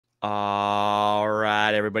All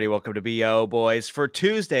right, everybody, welcome to BO Boys for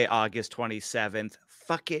Tuesday, August 27th.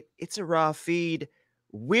 Fuck it, it's a raw feed.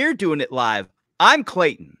 We're doing it live. I'm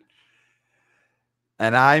Clayton.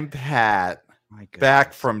 And I'm Pat, My goodness.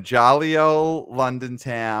 back from jolly old London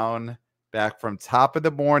town, back from top of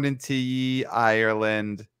the morning tea,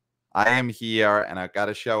 Ireland. I am here, and I've got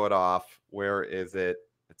to show it off. Where is it?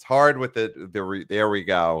 It's hard with there we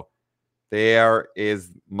go. There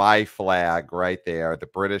is my flag right there, the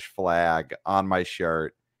British flag on my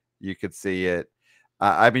shirt. You could see it.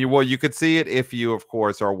 You could see it if you, of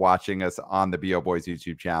course, are watching us on the BO Boys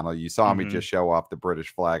YouTube channel. You saw me just show off the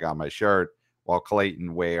British flag on my shirt while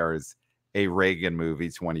Clayton wears a Reagan movie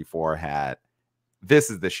 24 hat. This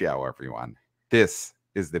is the show, everyone. This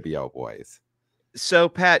is the BO Boys. So,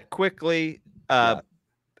 Pat, quickly,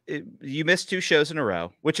 you missed 2 shows in a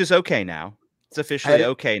row, which is okay now. It's officially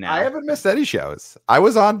okay now. I haven't missed any shows. I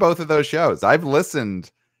was on both of those shows. I've listened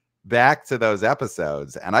back to those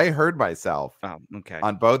episodes, and I heard myself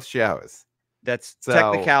on both shows. That's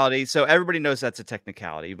technicality. So everybody knows that's a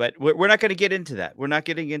technicality, but we're not going to get into that. We're not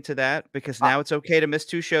getting into that because now it's okay to miss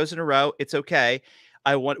 2 shows in a row. It's okay.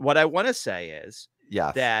 What I want to say is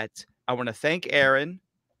that I want to thank Aaron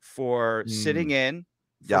for sitting in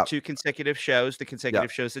for 2 consecutive shows, the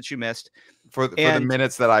consecutive shows that you missed. For the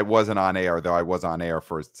minutes that I wasn't on air, though I was on air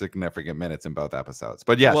for significant minutes in both episodes.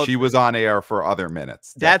 But yes, she was on air for other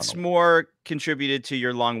minutes. That's definitely. More contributed to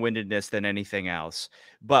your long-windedness than anything else.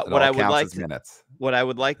 But what I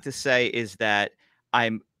would like to say is that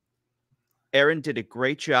Aaron did a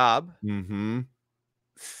great job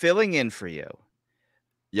filling in for you.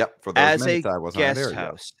 Yep, for those minutes I wasn't on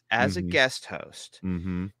air. As a guest host.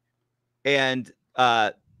 And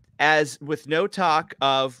as with no talk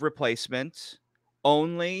of replacement,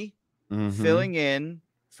 only filling in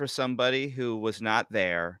for somebody who was not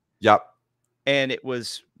there. Yep. And it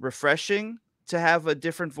was refreshing to have a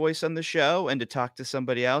different voice on the show and to talk to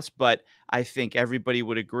somebody else. But I think everybody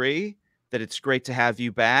would agree that it's great to have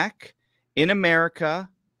you back in America.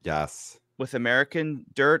 Yes. With American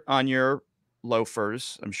dirt on your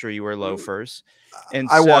loafers. I'm sure you wear loafers. And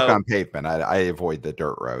I walk on pavement. I avoid the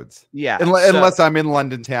dirt roads. Yeah. Unless I'm in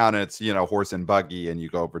London town and it's, horse and buggy and you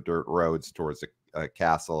go over dirt roads towards a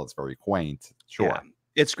castle. It's very quaint. Sure. Yeah.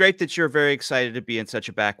 It's great that you're very excited to be in such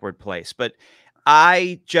a backward place, but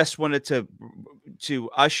I just wanted to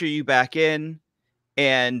usher you back in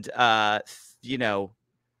and,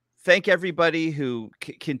 thank everybody who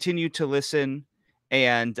continued to listen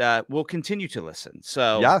and will continue to listen.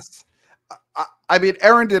 So yes. I mean,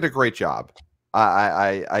 Aaron did a great job.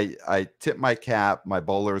 I tip my cap, my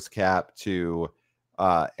bowler's cap to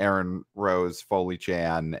Aaron Rose Foley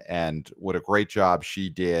Chan, and what a great job she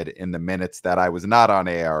did in the minutes that I was not on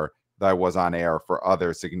air, that I was on air for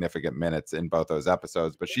other significant minutes in both those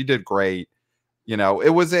episodes. But she did great.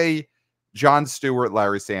 It was a Jon Stewart,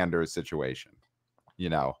 Larry Sanders situation.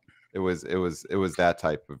 It was that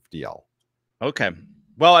type of deal. Okay.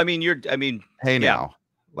 Well, hey now,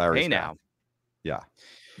 Larry. Hey now. Yeah.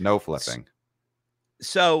 No flipping.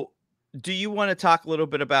 So do you want to talk a little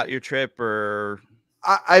bit about your trip or?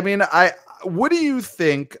 What do you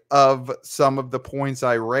think of some of the points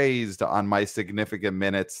I raised on my significant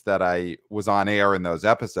minutes that I was on air in those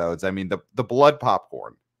episodes? I mean, the blood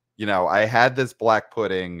popcorn, I had this black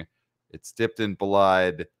pudding, it's dipped in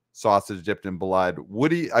blood, sausage dipped in blood.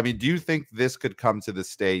 Do you think this could come to the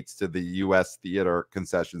States, to the US theater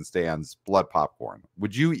concession stands, blood popcorn?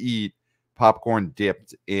 Would you eat popcorn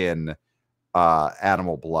dipped in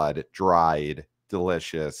animal blood, dried,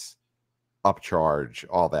 delicious, upcharge,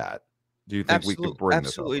 all that? Do you think we could bring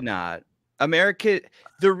this over? Absolutely not. America,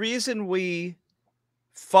 the reason we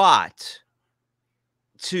fought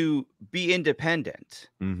to be independent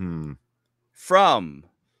from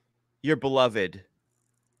your beloved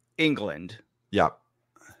England. Yep.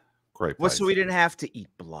 Great place. Was so we didn't have to eat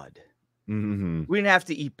blood. We didn't have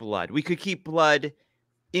to eat blood. We could keep blood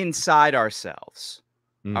inside ourselves.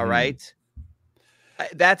 All right.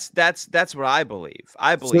 That's what I believe.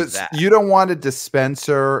 I believe that you don't want a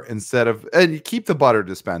dispenser instead of, and you keep the butter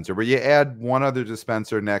dispenser, but you add one other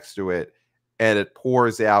dispenser next to it, and it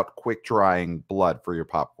pours out quick drying blood for your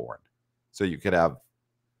popcorn. So you could have,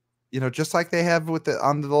 just like they have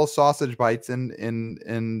on the little sausage bites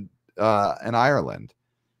in Ireland.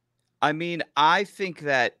 I think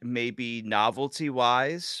that maybe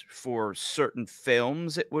novelty-wise for certain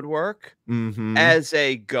films it would work. As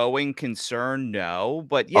a going concern, no.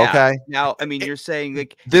 But yeah. Okay. Now, you're saying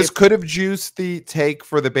like this could have juiced the take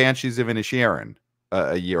for the Banshees of Inisherin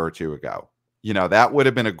a year or two ago. That would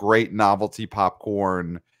have been a great novelty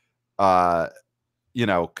popcorn,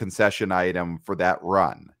 concession item for that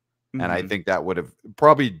run. And I think that would have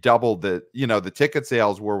probably doubled the ticket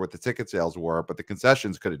sales were what the ticket sales were, but the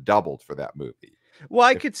concessions could have doubled for that movie. Well,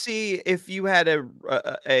 I could see if you had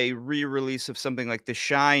a re-release of something like The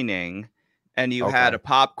Shining, and you had a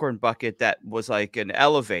popcorn bucket that was like an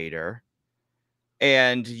elevator,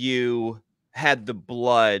 and you had the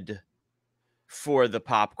blood for the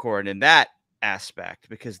popcorn in that aspect,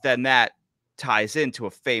 because then that ties into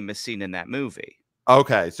a famous scene in that movie.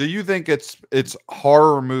 Okay, so you think it's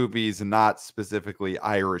horror movies, not specifically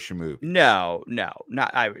Irish movies? No,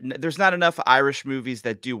 not there's not enough Irish movies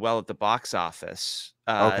that do well at the box office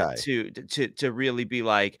to really be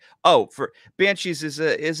like, oh, for Banshees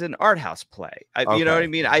is an art house play. You know what I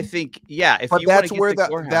mean? I think, yeah, if but you want to where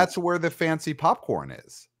get the that's where the fancy popcorn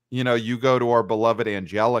is. You go to our beloved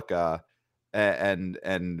Angelica and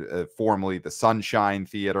formerly the Sunshine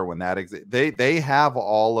Theater when that they have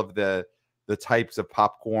all of the types of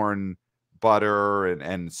popcorn, butter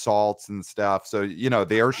and salts and stuff. So,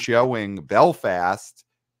 they're showing Belfast,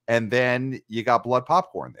 and then you got blood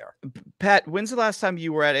popcorn there. Pat, when's the last time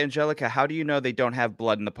you were at Angelica? How do you know they don't have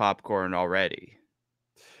blood in the popcorn already?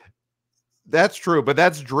 That's true, but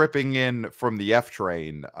that's dripping in from the F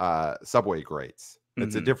train subway grates.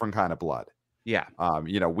 It's a different kind of blood. Yeah.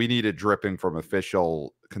 We needed dripping from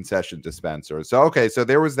official concession dispensers. So, okay. So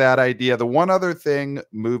there was that idea. The one other thing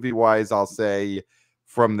movie wise, I'll say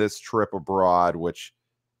from this trip abroad, which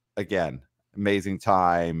again, amazing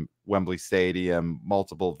time, Wembley Stadium,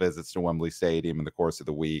 multiple visits to Wembley Stadium in the course of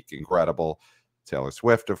the week. Incredible. Taylor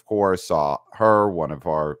Swift, of course, saw her, one of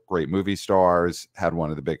our great movie stars, had one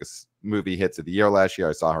of the biggest movie hits of the year last year.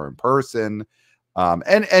 I saw her in person.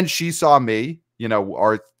 And she saw me.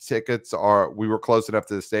 Our tickets we were close enough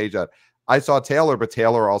to the stage that I saw Taylor, but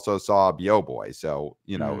Taylor also saw Bo Boy. So,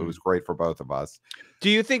 it was great for both of us. Do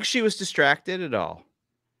you think she was distracted at all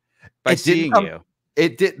by seeing you?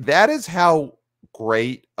 It did. That is how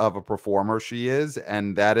great of a performer she is.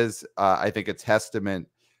 And that is, I think, a testament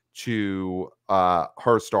to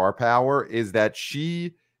her star power, is that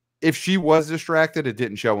if she was distracted, it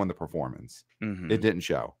didn't show in the performance. It didn't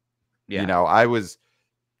show. Yeah. I was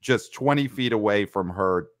just 20 feet away from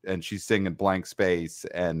her, and she's singing Blank Space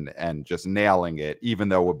and just nailing it, even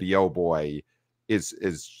though a B.O. Boy is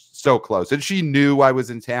so close. And she knew I was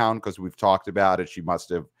in town because we've talked about it. She must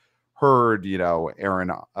have heard,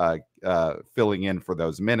 Aaron filling in for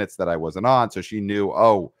those minutes that I wasn't on. So she knew,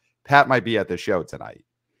 oh, Pat might be at the show tonight,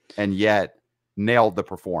 and yet nailed the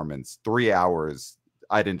performance. 3 hours.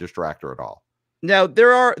 I didn't distract her at all. Now,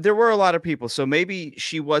 there were a lot of people, so maybe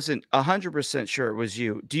she wasn't 100% sure it was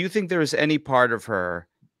you. Do you think there was any part of her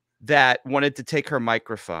that wanted to take her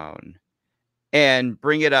microphone and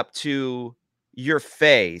bring it up to your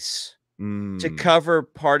face to cover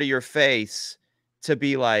part of your face, to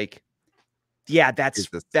be like, yeah, that's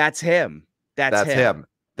him. That's him.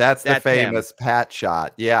 That's the famous Pat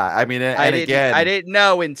shot. Yeah. I mean, I didn't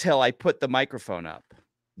know until I put the microphone up.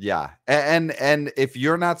 Yeah. And if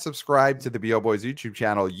you're not subscribed to the B.O. Boys YouTube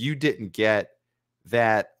channel, you didn't get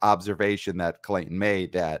that observation that Clayton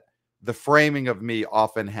made, that the framing of me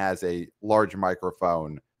often has a large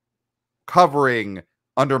microphone covering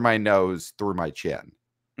under my nose through my chin.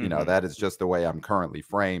 That is just the way I'm currently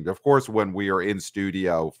framed. Of course, when we are in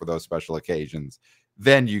studio for those special occasions,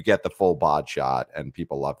 then you get the full bod shot, and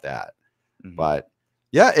people love that. But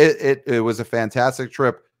yeah, it was a fantastic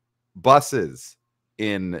trip. Buses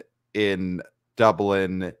in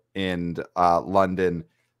Dublin and London,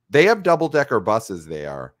 they have double-decker buses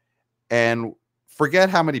there, and forget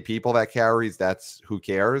how many people that carries. That's who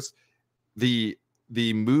cares. The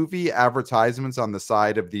movie advertisements on the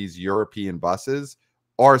side of these European buses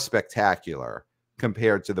are spectacular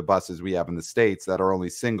compared to the buses we have in the States that are only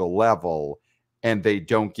single level, and they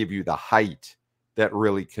don't give you the height that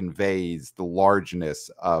really conveys the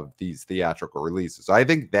largeness of these theatrical releases. So I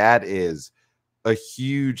think that is a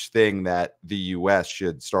huge thing that the US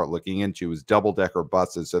should start looking into, is double-decker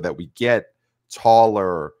buses, so that we get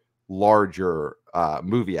taller, larger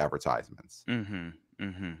movie advertisements.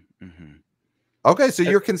 Okay, so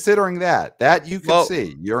you're considering that you can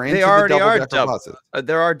see you're into the double-decker buses.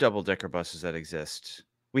 There are double-decker buses that exist.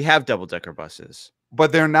 We have double-decker buses,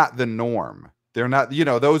 but they're not the norm. They're not,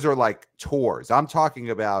 those are like tours. I'm talking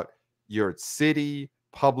about your city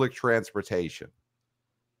public transportation.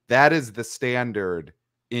 That is the standard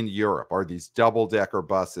in Europe, are these double-decker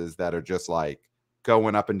buses that are just like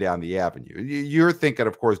going up and down the avenue. You're thinking,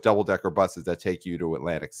 of course, double-decker buses that take you to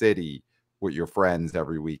Atlantic City with your friends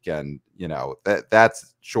every weekend.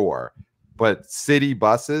 That's sure. But city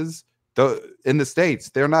buses, in the States,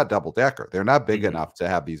 they're not double-decker. They're not big enough to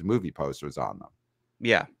have these movie posters on them.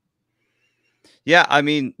 Yeah. Yeah, I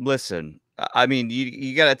mean, listen. I mean,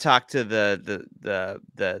 you got to talk to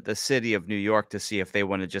the city of New York to see if they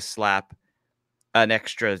want to just slap an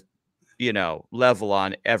extra, level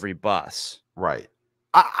on every bus. Right.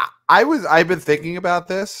 I've been thinking about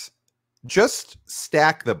this. Just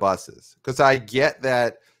stack the buses, because I get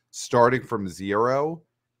that starting from zero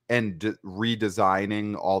and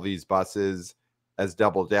redesigning all these buses as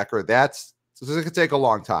double decker, that's it could take a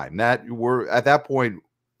long time. That we're at that point,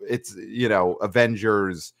 it's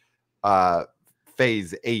Avengers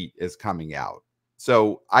phase 8 is coming out.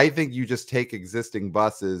 So I think you just take existing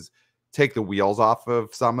buses, take the wheels off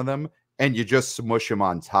of some of them, and you just smush them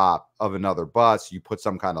on top of another bus. You put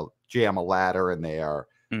some kind of jam a ladder in there,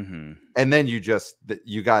 Mm-hmm. and then you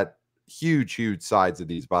got huge sides of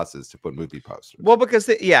these buses to put movie posters. Well, because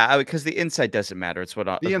the inside doesn't matter. It's The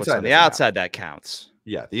what's inside on the doesn't matter. outside that counts.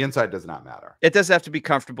 Yeah, the inside does not matter. It doesn't have to be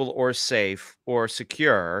comfortable or safe or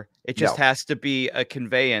secure. It just No. has to be a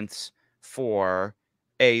conveyance for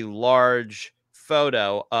a large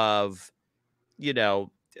photo of,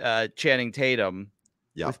 Channing Tatum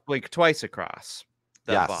Yep. with blink twice across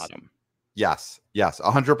the Yes. bottom. Yes.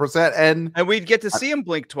 100%. And we'd get to see him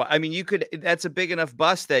blink twice. I mean, that's a big enough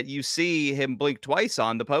bus that you see him blink twice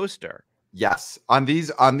on the poster. Yes. On these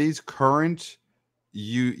current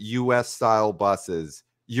US style buses,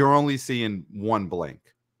 you're only seeing one blink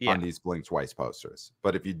on these blink twice posters.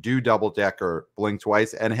 But if you do double decker blink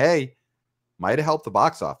twice, and hey, might have helped the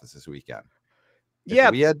box office this weekend.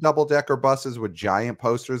 If we had double decker buses with giant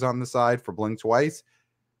posters on the side for blink twice,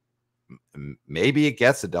 maybe it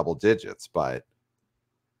gets to double digits, but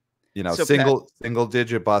so single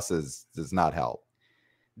digit buses does not help.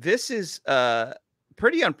 This is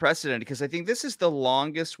pretty unprecedented, because I think this is the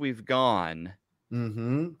longest we've gone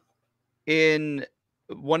in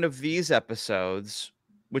one of these episodes,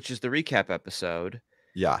 which is the recap episode.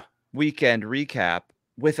 Yeah. Weekend recap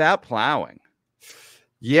without plowing.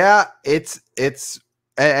 Yeah, it's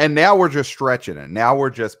and now we're just stretching it. Now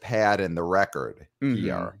we're just padding the record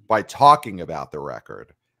here by talking about the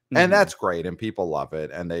record. And that's great, and people love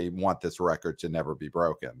it, and they want this record to never be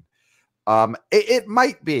broken. It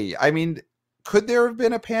might be. I mean, could there have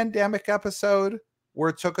been a pandemic episode where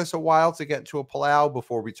it took us a while to get into a plow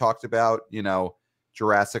before we talked about,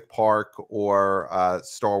 Jurassic Park or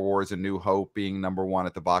Star Wars: A New Hope being #1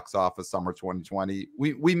 at the box office summer 2020?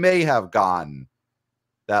 We may have gone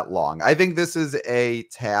that long. I think this is a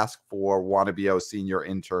task for wannabe senior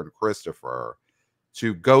intern Christopher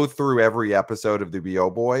to go through every episode of the BO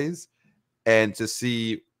Boys and to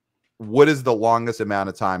see what is the longest amount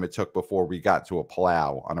of time it took before we got to a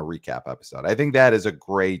plow on a recap episode. I think that is a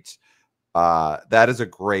great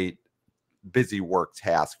busy work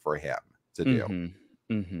task for him to do.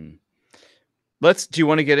 Do you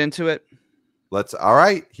want to get into it? All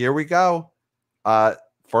right, here we go.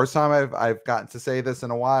 First time I've gotten to say this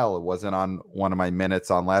in a while. It wasn't on one of my minutes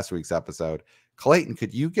on last week's episode. Clayton,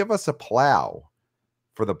 could you give us a plow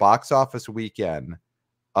for the box office weekend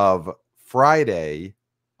of Friday,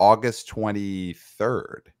 August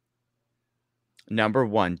 23rd?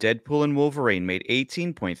 #1, Deadpool and Wolverine made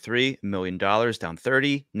 $18.3 million, down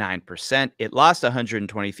 39%. It lost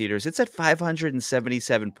 120 theaters. It's at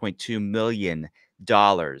 $577.2 million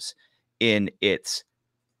in its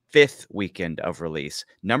 5th weekend of release.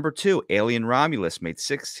 #2, Alien Romulus made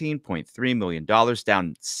 $16.3 million,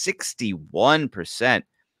 down 61%.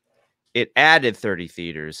 It added 30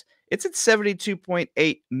 theaters. It's at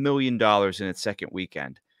 $72.8 million in its 2nd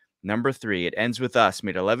weekend. #3, It Ends With Us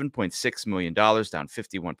made $11.6 million, down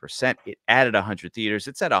 51%. It added 100 theaters.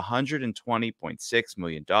 It's at $120.6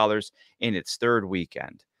 million in its 3rd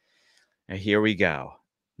weekend. Now here we go.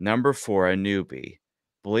 #4, A Newbie.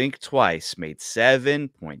 Blink Twice made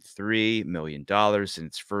 $7.3 million in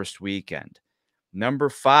its 1st weekend.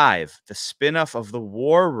 #5, the spinoff of The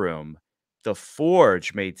War Room, The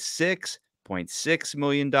Forge, made $6.6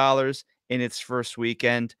 million in its 1st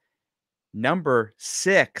weekend.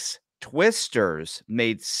 #6, Twisters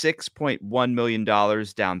made $6.1 million,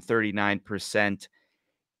 down 39%.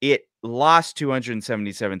 It lost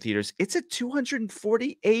 277 theaters. It's at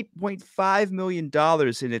 $248.5 million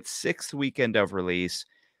in its 6th weekend of release.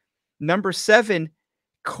 #7,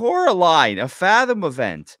 Coraline, a Fathom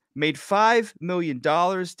event, made $5 million,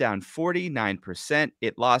 down 49%.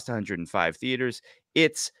 It lost 105 theaters.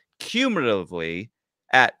 It's cumulatively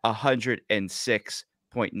at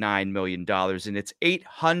 $106.9 million in its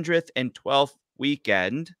 812th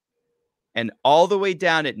weekend. And all the way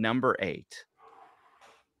down at #8,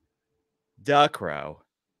 Duck Row,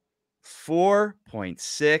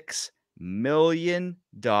 $4.6 million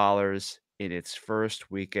in its first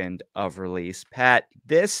weekend of release. Pat,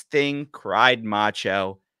 this thing cried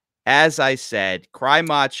macho. As I said, Cry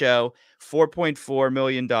Macho, $4.4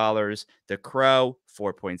 million. The Crow,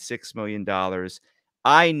 $4.6 million.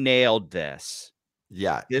 I nailed this.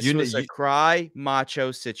 Yeah. This was a Cry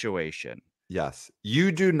Macho situation. Yes.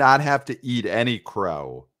 You do not have to eat any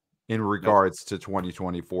crow in regards to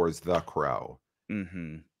 2024's The Crow.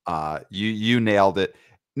 Mm-hmm. You nailed it.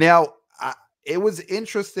 Now, it was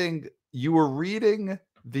interesting. You were reading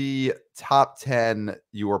the top 10.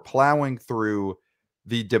 You were plowing through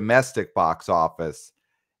the domestic box office,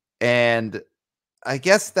 and I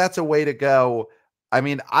guess that's a way to go. I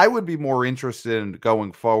mean, I would be more interested in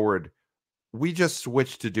going forward. We just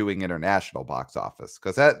switched to doing international box office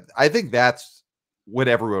because I think that's what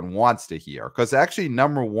everyone wants to hear. Because actually,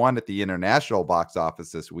 number one at the international box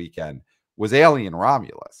office this weekend was Alien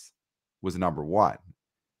Romulus, was number one.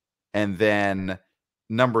 And then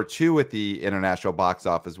number two at the international box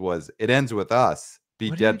office was It Ends With Us,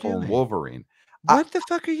 beat Deadpool and Wolverine. What the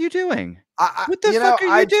fuck are you doing? What the fuck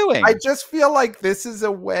are you doing? I just feel like this is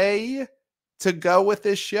a way to go with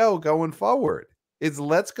this show going forward. Is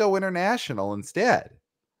let's go international instead.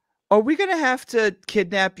 Are we gonna have to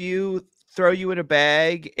kidnap you, throw you in a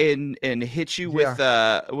bag, and hit you with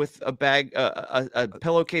a bag, a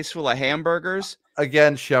pillowcase full of hamburgers?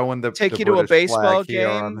 Again, showing the take you to a baseball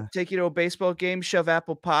game. Take you to a baseball game. Shove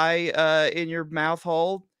apple pie in your mouth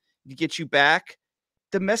hole. Get you back.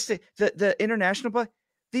 The international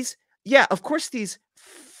these. Yeah, of course these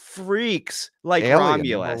freaks like Alien,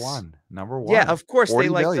 Romulus. Number one. Yeah, of course they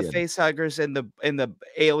like the face huggers and the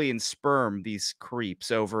alien sperm. These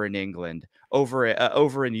creeps over in England,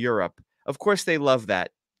 over in Europe. Of course they love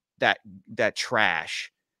that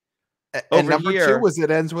trash. And number two was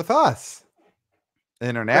It Ends With Us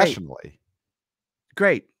internationally.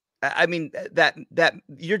 Great. I mean that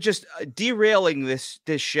you're just derailing this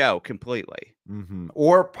show completely. Mm-hmm.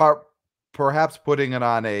 Or perhaps putting it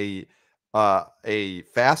on a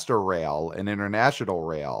faster rail, an international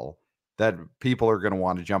rail that people are going to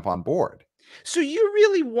want to jump on board. So you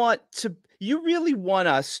really want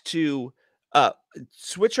us to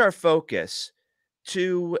switch our focus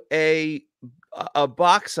to a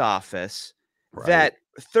box office that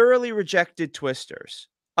thoroughly rejected Twisters,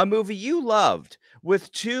 a movie you loved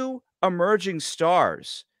with two emerging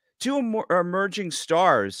stars. Two emerging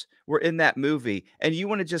stars were in that movie, and you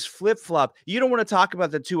want to just flip-flop. You don't want to talk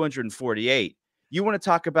about the 248. You want to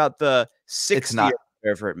talk about the 60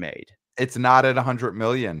 whatever it made. It's not at 100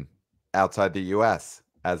 million outside the US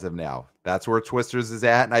as of now. That's where Twisters is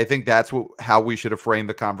at, and I think that's how we should have framed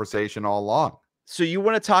the conversation all along. So you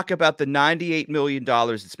want to talk about the $98 million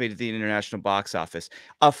that's made at the international box office,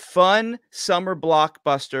 a fun summer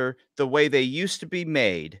blockbuster the way they used to be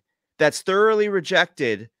made, that's thoroughly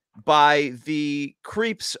rejected by the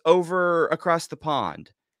creeps over across the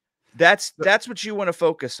pond. That's what you want to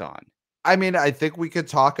focus on. I mean, I think we could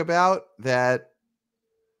talk about that.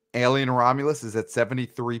 Alien Romulus is at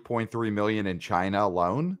 73.3 million in China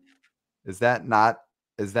alone. Is that not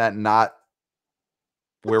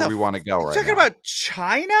where we want to go right now? Talking about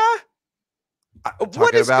China?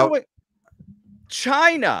 What is going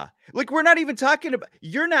China? Like, we're not even talking about.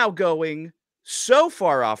 You're now going so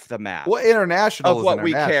far off the map. Well, international of what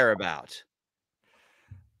we care about.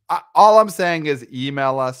 All I'm saying is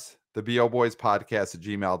email us,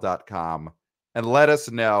 theboboyspodcast@gmail.com, and let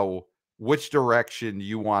us know which direction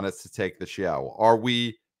you want us to take the show. Are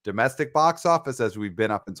we domestic box office as we've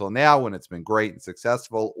been up until now when it's been great and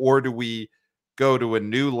successful, or do we go to a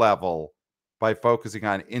new level by focusing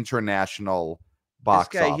on international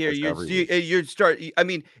box office? I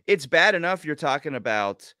mean, it's bad enough you're talking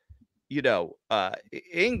about,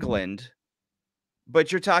 England,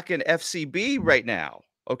 but you're talking FCB right now.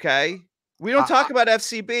 Okay. We don't talk about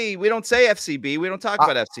FCB. We don't say FCB. We don't talk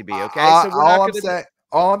about FCB. Okay. So we're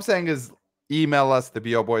all I'm saying is email us,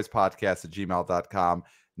 theboboyspodcast@gmail.com.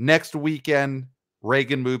 Next weekend,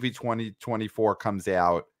 Reagan movie 2024 comes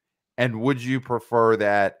out. And would you prefer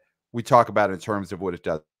that we talk about it in terms of what it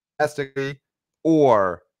does domestically,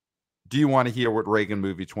 or do you want to hear what Reagan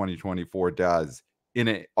movie 2024 does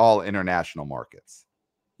in all international markets?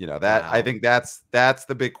 I think that's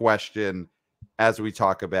the big question as we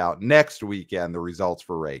talk about next weekend, the results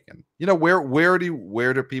for Reagan. Where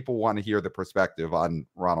do people want to hear the perspective on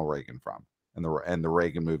Ronald Reagan from and the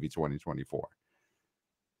Reagan movie 2024?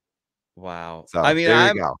 Wow. So, I mean,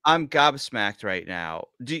 I'm gobsmacked right now.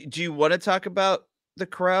 Do you want to talk about The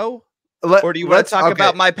Crow? Or do you want to talk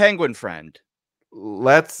about My Penguin Friend?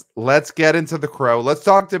 Let's get into The Crow. Let's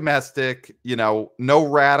talk domestic. No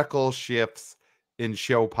radical shifts in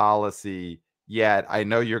show policy yet. I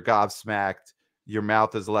know you're gobsmacked. Your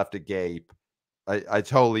mouth is left agape. I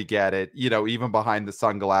totally get it. You know, even behind the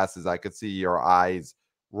sunglasses, I could see your eyes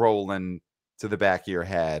rolling to the back of your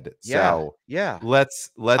head. Yeah, So yeah. let's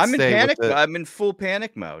I'm in stay with panic. the I'm in full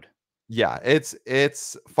panic mode. yeah,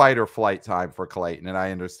 it's fight or flight time for Clayton, and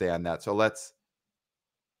I understand that. So let's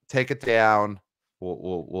take it down.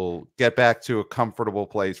 We'll get back to a comfortable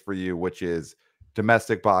place for you, which is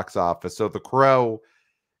domestic box office. So The Crow,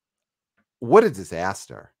 what a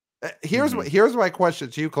disaster. Mhm. Here's my question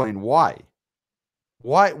to you, Clayton. Why?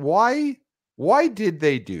 Why why why did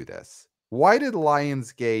they do this? Why did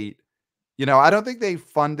Lionsgate, you know, I don't think they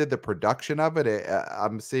funded the production of it.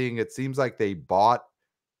 I'm seeing it seems like they bought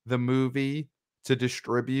the movie to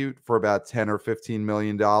distribute for about 10 or 15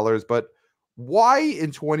 million dollars, but why in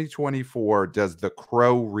 2024 does The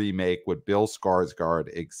Crow remake with Bill Skarsgård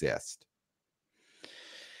exist?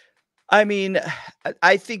 I mean,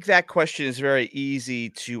 I think that question is very easy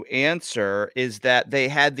to answer, is that they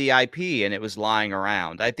had the IP and it was lying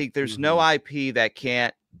around. I think there's no Mhm. IP that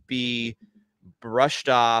can't be brushed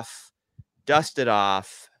off, dusted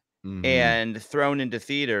off, Mhm. and thrown into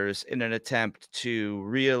theaters in an attempt to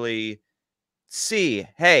really see,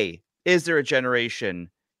 hey, is there a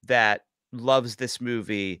generation that loves this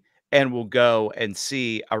movie and will go and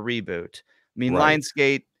see a reboot? I mean, Right.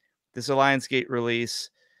 Lionsgate, this is a Lionsgate release.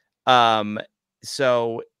 Um,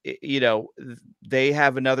 so they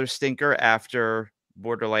have another stinker after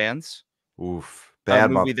Borderlands, Oof. a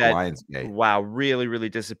Bad movie month for that, Lionsgate. wow, really, really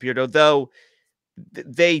disappeared. Although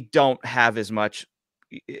they don't have as much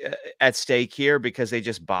at stake here because they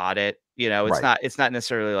just bought it. It's Right. not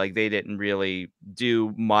necessarily like they didn't really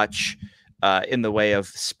do much in the way of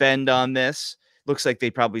spend on this. Looks like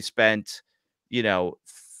they probably spent, you know,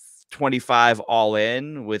 25 all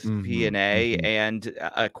in with Mhm. P&A Mhm. and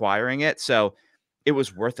acquiring it. So it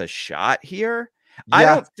was worth a shot here. I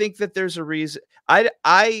Yeah. don't think that there's a reason.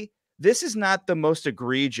 I This is not the most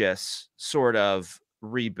egregious sort of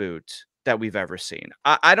reboot that we've ever seen.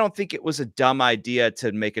 I don't think it was a dumb idea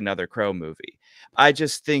to make another Crow movie. I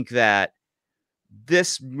just think that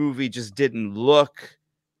this movie just didn't look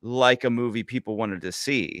like a movie people wanted to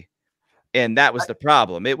see. And that was the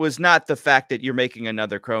problem. It was not the fact that you're making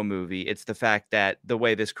another Crow movie. It's the fact that the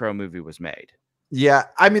way this Crow movie was made. Yeah,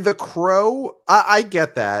 I mean, The Crow, I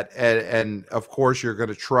get that, and of course you're going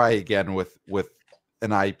to try again with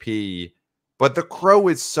an IP, but The Crow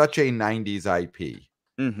is such a '90s IP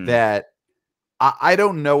Mhm. that I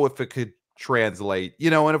don't know if it could translate. You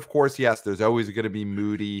know, and of course, yes, there's always going to be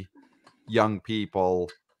moody young people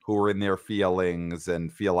who are in their feelings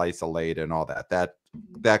and feel isolated and all that.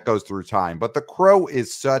 That goes through time, but The Crow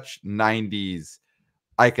is such '90s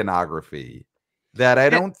iconography that I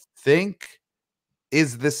And don't think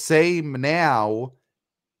is the same now.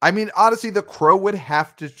 I mean, honestly, The Crow would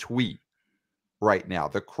have to tweet right now.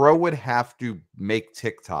 The Crow would have to make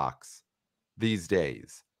TikToks these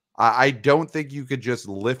days. I don't think you could just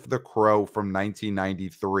lift The Crow from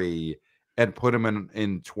 1993 and put him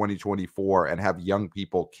in 2024 and have young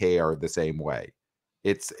people care the same way.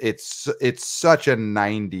 It's such a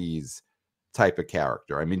 90s type of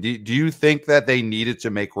character. I mean, do you think that they needed to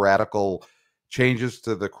make radical changes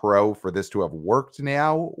to The Crow for this to have worked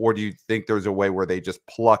now? Or do you think there's a way where they just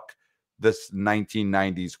pluck this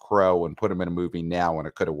 1990s Crow and put him in a movie now and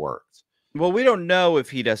it could have worked? well, we don't know if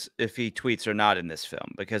he tweets or not in this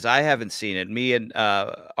film because I haven't seen it. Me and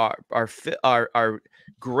our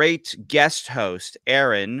great guest host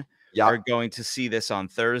Erin are Yep. going to see this on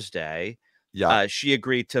Thursday. Yep. She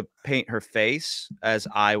agreed to paint her face as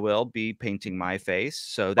I will be painting my face.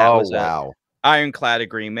 So that Oh, was a wow. ironclad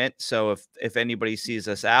agreement. So if anybody sees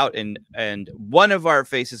us out and one of our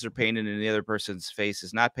faces are painted and the other person's face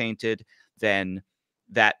is not painted, then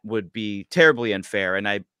that would be terribly unfair. And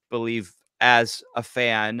I believe as a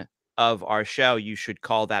fan of our show, you should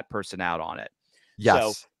call that person out on it. So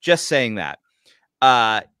Yes. just saying that.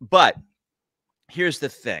 But here's the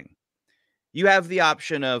thing. You have the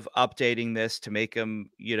option of updating this to make him,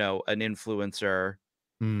 an influencer.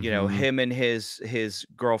 Mhm. Him and his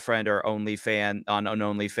girlfriend are on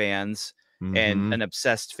OnlyFans, and Mhm. an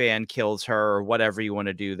obsessed fan kills her or whatever you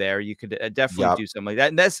wanna do there. You could, definitely Yep. do something like that,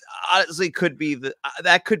 and that's honestly could be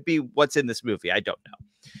that could be what's in this movie, I don't know.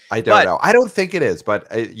 I don't But know. I don't think it is, but,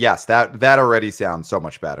 yes, that already sounds so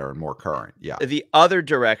much better and more current. Yeah. the other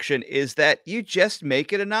direction is that you just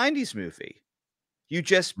make it a '90s movie. You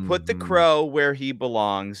just put the Mhm. Crow where he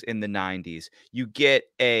belongs in the '90s. You get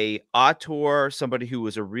a auteur, somebody who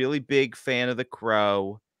was a really big fan of the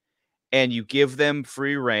Crow, and you give them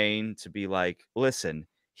free reign to be like, listen,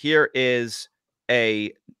 here is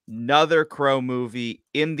another Crow movie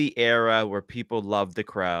in the era where people loved the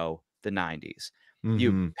Crow, the 90s.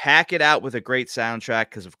 You Mm-hmm. pack it out with a great soundtrack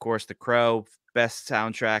because, of course, the Crow, best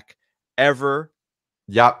soundtrack ever.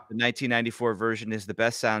 Yep. The 1994 version is the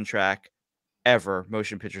best soundtrack ever,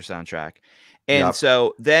 motion picture soundtrack. And Yep.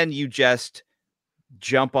 so then you just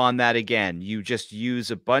jump on that again. You just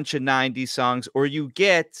use a bunch of 90s songs, or you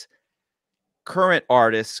get current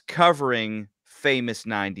artists covering famous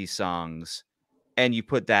 90s songs, and you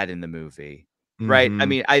put that in the movie, right? I Mm-hmm.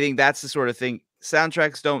 mean, I think that's the sort of thing.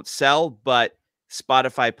 Soundtracks don't sell, but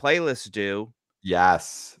Spotify playlists do.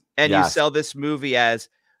 Yes. And you Yes. sell this movie as,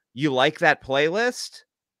 you like that playlist?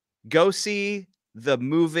 Go see the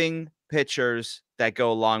moving pictures that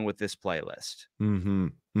go along with this playlist. Mm-hmm.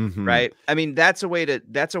 Mm-hmm. Right? I mean, that's a way to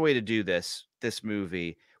do this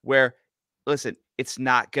movie where, listen, it's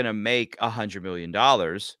not gonna make $100 million,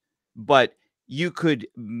 but you could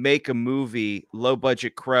make a movie, low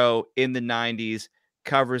budget Crow in the 90s,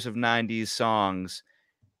 covers of 90s songs.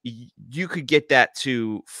 You could get that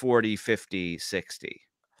to 40, 50, 60.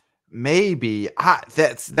 Maybe.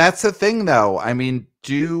 That's the thing though. I mean,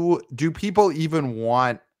 do people even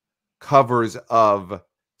want covers of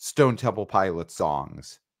Stone Temple Pilots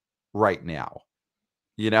songs right now?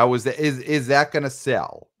 Is that going to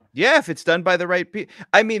sell? Yeah, if it's done by the right people.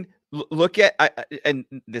 I mean, look at and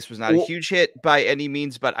this was not a huge hit by any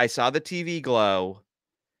means, but I saw the TV Glow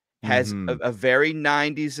has Mm-hmm. a very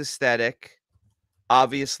 90s aesthetic.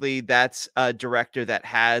 Obviously, that's a director that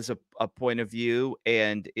has a point of view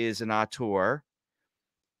and is an auteur.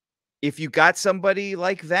 If you got somebody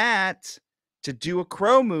like that to do a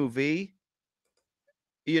Crow movie,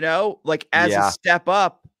 like as a Yeah. step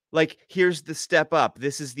up, like here's the step up.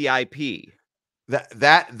 This is the IP.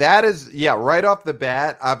 That is, yeah, right off the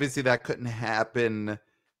bat. Obviously, that couldn't happen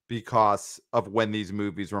because of when these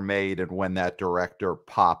movies were made and when that director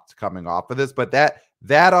popped coming off of this. But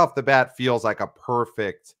that off the bat feels like a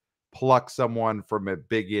perfect pluck someone from a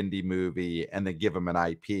big indie movie and then give them an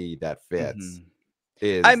IP that fits. Mhm.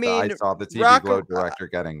 I I mean, saw the TV Rock Glow director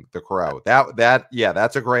getting the Crow. Yeah,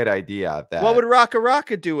 that's a great idea. what would That Rocka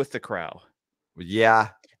Rocka do with the Crow? Yeah.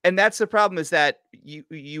 And that's the problem, is that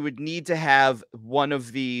you would need to have one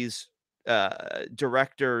of these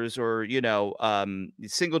directors, or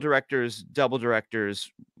single directors, double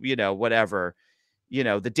directors, whatever,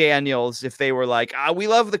 the Daniels, if they were like, we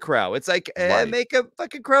love the Crow. It's like, Right. make a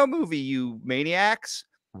fucking Crow movie, you maniacs,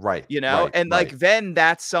 Right. Right. and like Right. then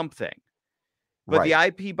that's something. But the Right.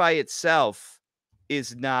 IP by itself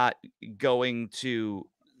is not going to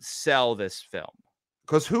sell this film.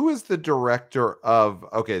 Because who is the director of?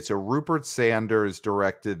 Okay, so Rupert Sanders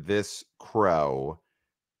directed this Crow,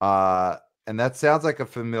 and that sounds like a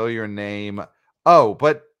familiar name. Oh,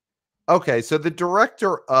 but okay, so the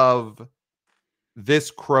director of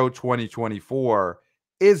this Crow 2024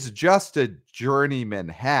 is just a journeyman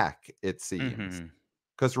hack, it seems. Mhm.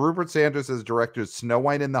 Because Rupert Sanders has directed Snow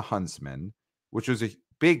White and the Huntsman, which was a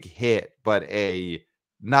big hit, but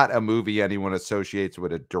not a movie anyone associates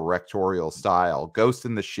with a directorial style. Ghost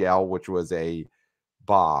in the Shell, which was a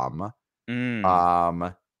bomb.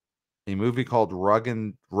 Mm. A movie called Rub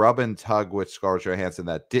and Tug with Scarlett Johansson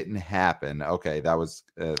that didn't happen. Okay, that was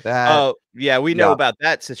that. Oh, yeah, we know Yeah, about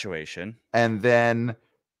that situation. and then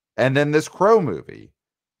this Crow movie.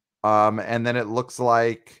 And then it looks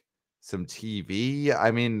like some TV.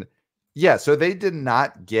 I mean, yeah, so they did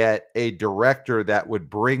not get a director that would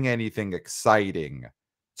bring anything exciting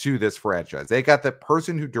to this franchise. They got the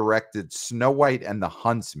person who directed Snow White and the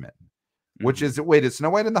Huntsman, which is, wait, is Snow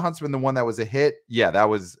White and the Huntsman the one that was a hit? Yeah, that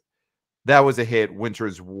was a hit.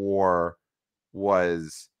 Winter's War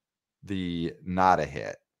was the not a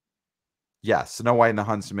hit. Yes, Snow White and the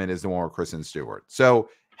Huntsman is the one with Kristen Stewart. So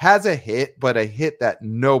has a hit, but a hit that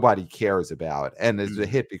nobody cares about, and is a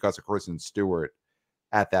hit because of Kristen Stewart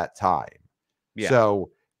at that time. Yeah. So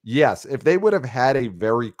yes, if they would have had a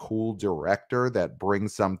very cool director that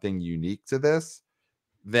brings something unique to this,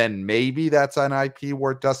 then maybe that's an IP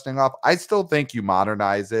worth dusting off. I still think you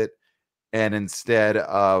modernize it, and instead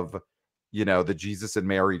of the Jesus and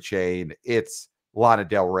Mary chain, it's Lana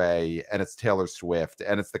Del Rey and it's Taylor Swift,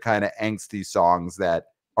 and it's the kind of angsty songs that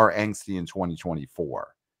are angsty in 2024,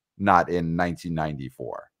 not in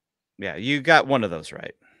 1994. Yeah, you got one of those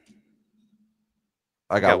right.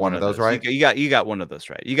 I got one of those right. You got one of those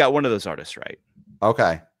right. You got one of those artists right.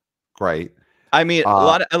 Okay, great. I mean,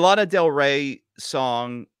 a Lana Del Rey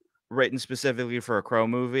song written specifically for a Crow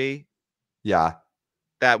movie. Yeah,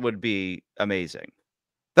 that would be amazing.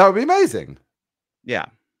 That would be amazing. Yeah,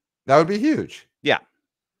 that would be huge. Yeah.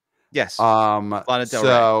 Yes. Lana Del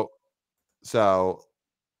Rey. So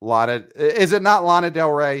Lana, is it not Lana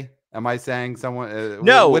Del Rey? Am I saying someone? What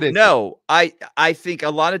No, is it? no. I think a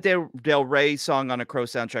Lana Del Rey song on a Crow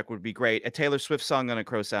soundtrack would be great. A Taylor Swift song on a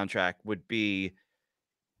Crow soundtrack would be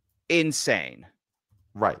insane.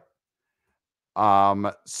 Right.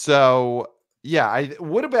 So yeah,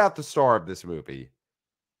 what about the star of this movie,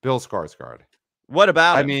 Bill Skarsgård? What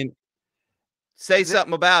about I him? mean, Say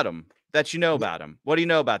something about him that you know about him. What do you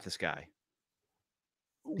know about this guy?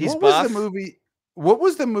 He's what was the buff. movie? What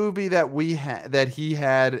was the movie that we had that he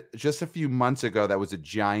had just a few months ago that was a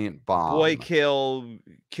giant Boy bomb?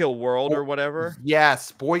 Kill World or whatever.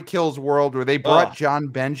 Yes, Boy Kills World, where they brought Oh, John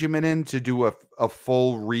Benjamin in to do a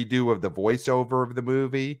full redo of the voiceover of the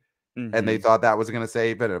movie. And they thought that was going to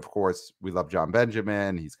save it. And of course, we love John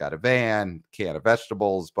Benjamin. He's got a van, can of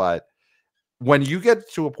vegetables. But when you get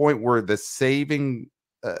to a point where the saving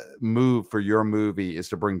move for your movie is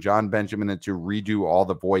to bring John Benjamin in to redo all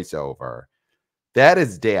the voiceover, that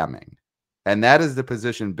is damning. And that is the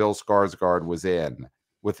position Bill Skarsgård was in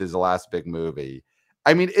with his last big movie.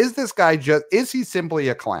 I mean, is he simply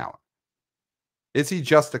a clown? Is he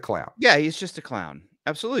just a clown? yeah, he's just a clown.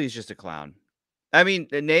 Absolutely, he's just a clown. I mean,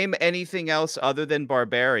 name anything else other than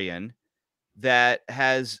Barbarian that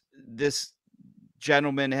this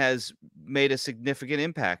gentleman has made a significant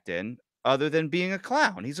impact in, other than being a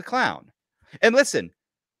clown. He's a clown. And listen,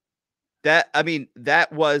 that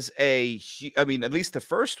was at least the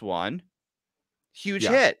first one, huge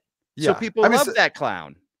Yeah. hit. So Yeah. people love that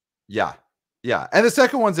clown. Yeah. Yeah. And the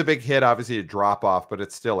second one's a big hit, obviously a drop off, but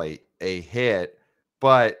it's still a hit.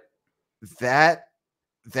 But that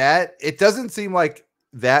it doesn't seem like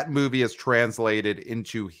that movie is translated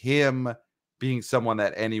into him being someone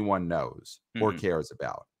that anyone knows or cares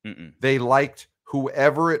about. They liked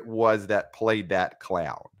whoever it was that played that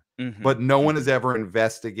clown, but no one has ever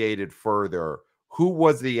investigated further who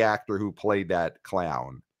was the actor who played that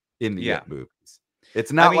clown in the It movies.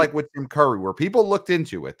 It's not like with Tim Curry, where people looked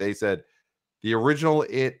into it. They said the original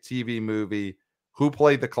It TV movie, who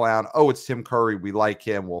played the clown? Oh, it's Tim Curry. We like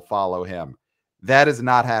him. We'll follow him. That does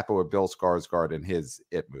not happen with Bill Skarsgård in his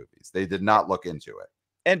It movies. They did not look into it.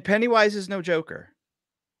 And Pennywise is no Joker.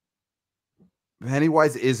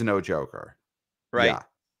 Pennywise is no Joker. Right? Yeah.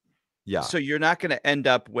 Yeah. So you're not going to end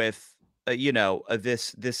up with,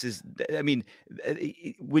 this is, I mean,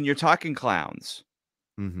 when you're talking clowns,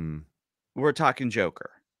 we're talking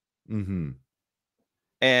Joker.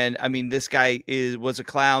 And I mean, this guy was a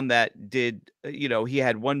clown that did, he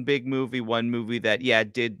had one big movie, one movie that,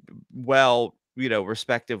 did well,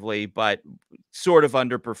 respectively, but sort of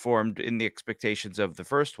underperformed in the expectations of the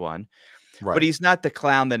first one. Right. But he's not the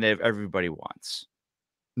clown that everybody wants.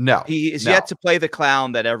 No. He is yet to play the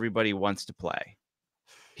clown that everybody wants to play.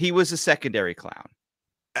 He was a secondary clown.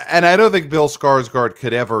 And I don't think Bill Skarsgård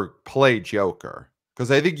could ever play Joker, because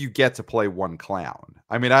I think you get to play one clown.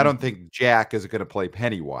 I mean, I don't think Jack is going to play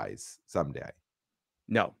Pennywise someday.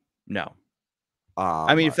 No.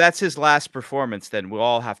 I mean, if that's his last performance, then we'll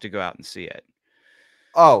all have to go out and see it.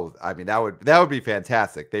 Oh, I mean, that would be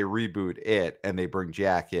fantastic. They reboot it and they bring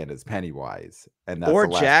Jack in as Pennywise, and that's or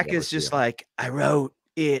Jack is just like, I wrote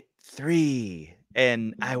It 3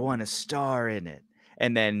 and I want to star in it,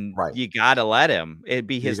 and then you gotta let him. It'd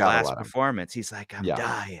be his last performance. He's like, I'm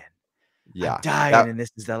dying. Yeah, I'm dying, and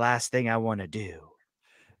this is the last thing I want to do.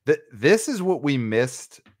 This is what we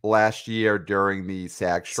missed last year during the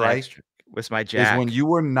SAG strike. Was my Jack. Is when you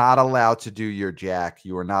were not allowed to do your Jack,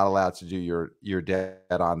 you were not allowed to do your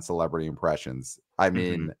dead-on celebrity impressions. I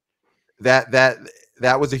mean,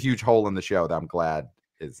 that was a huge hole in the show that I'm glad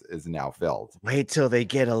is now filled. Wait till they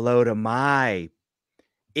get a load of my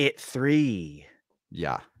It 3.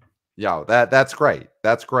 Yeah. That's great.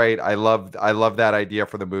 That's great. I love that idea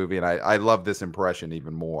for the movie, and I love this impression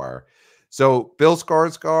even more. So Bill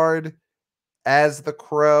Skarsgård as the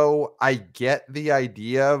Crow, I get the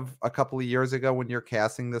idea of a couple of years ago when you're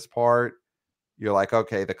casting this part. You're like,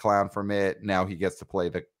 okay, the clown from It. Now he gets to play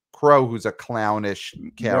the Crow, who's a clownish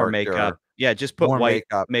character. More makeup. Yeah, just put white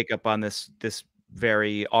makeup on this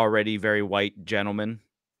already very white gentleman.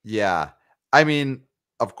 Yeah. I mean,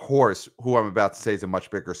 of course, who I'm about to say is a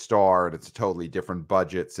much bigger star, and it's a totally different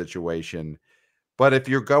budget situation. But if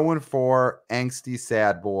you're going for angsty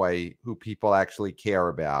sad boy who people actually care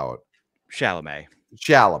about, Chalamet.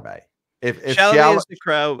 If Chalamet is the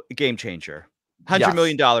Crow, game changer. $100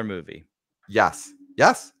 million movie. Yes.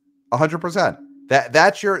 100%.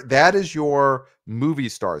 That is your movie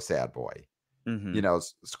star sad boy.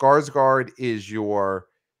 Skarsgård is your,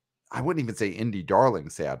 I wouldn't even say indie darling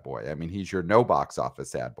sad boy. I mean, he's your no box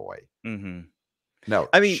office sad boy. No,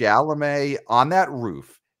 I mean, Chalamet on that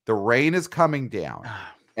roof, the rain is coming down,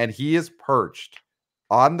 and he is perched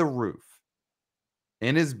on the roof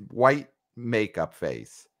in his white makeup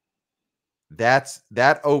face,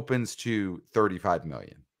 that opens to 35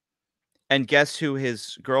 million. And guess who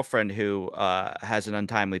his girlfriend who has an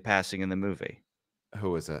untimely passing in the movie?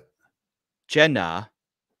 Who is it? Jenna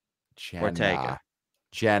Ortega.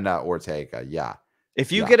 Jenna Ortega. Yeah.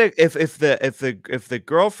 If you Yeah. get a if the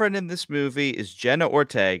girlfriend in this movie is Jenna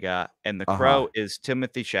Ortega and the crow is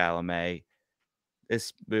Timothy Chalamet,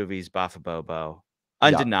 this movie's Bobo. Yeah.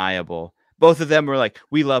 Undeniable. Both of them were like,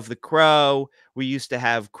 we love the crow. We used to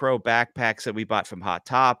have crow backpacks that we bought from Hot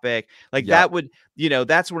Topic. Like Yeah. that would,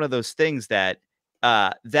 that's one of those things that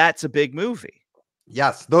that's a big movie.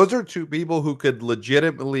 Yes, those are two people who could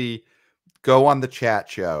legitimately go on the chat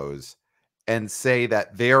shows and say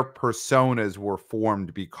that their personas were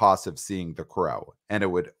formed because of seeing The Crow, and it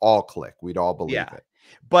would all click. We'd all believe it.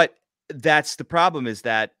 But that's the problem, is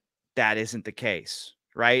that isn't the case,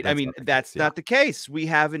 right? I mean, that's not the case. We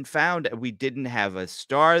haven't found, we didn't have a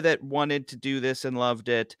star that wanted to do this and loved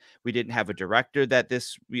it. We didn't have a director that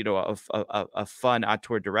this, a fun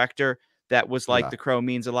auteur director that was like, The Crow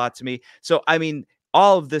means a lot to me. So, I mean,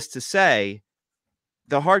 all of this to say,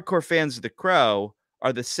 the hardcore fans of The Crow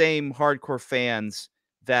are the same hardcore fans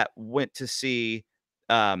that went to see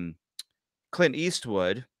Clint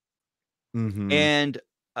Eastwood and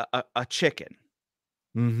a chicken.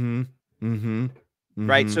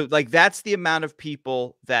 Right? So, like, that's the amount of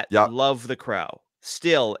people that love The Crow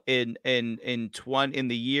still in the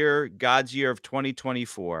year, God's year of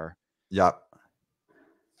 2024.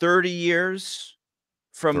 30 years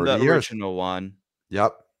from the original one.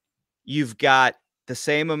 You've got the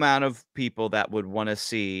same amount of people that would want to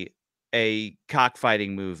see a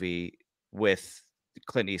cockfighting movie with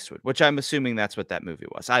Clint Eastwood, which I'm assuming that's what that movie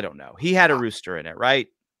was. I don't know. He had a rooster in it, right?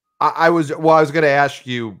 I was going to ask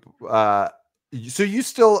you, so you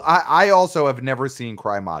still, I also have never seen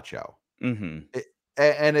Cry Macho. And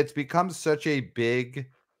it's become such a big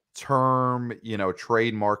term,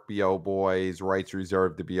 trademark BO Boys, rights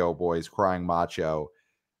reserved to BO Boys, crying macho.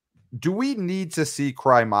 Do we need to see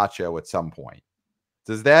Cry Macho at some point?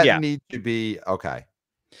 Does that need to be okay?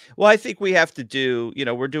 Well, I think we have to do,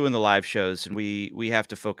 we're doing the live shows and we have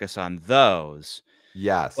to focus on those.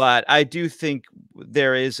 Yes. But I do think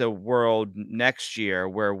there is a world next year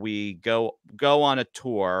where we go on a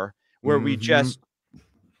tour where we just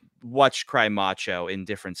watch Cry Macho in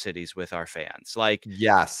different cities with our fans. Like,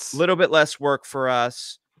 a little bit less work for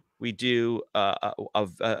us. We do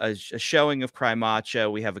a showing of Cry Macho.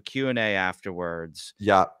 We have a Q&A afterwards.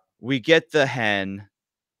 We get the hen.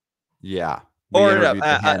 Or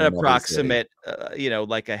an approximate,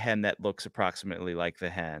 like a hen that looks approximately like the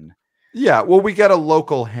hen. Well, we get a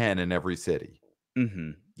local hen in every city.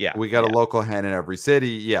 Yeah. We got a local hen in every city.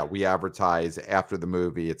 Yeah. We advertise after the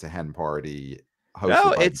movie. It's a hen party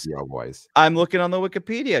hosted by the BO Boys. I'm looking on the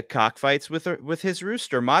Wikipedia, cockfights with his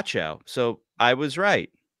rooster, Macho. So I was right.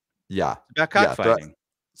 Yeah. It's about cockfighting.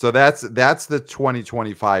 So that's the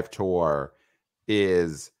 2025 tour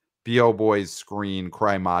is BO Boys screen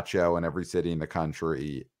Cry Macho in every city in the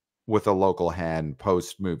country with a local hen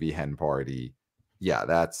post-movie hen party. Yeah,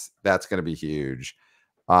 that's going to be huge.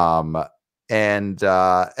 And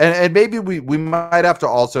maybe we might have to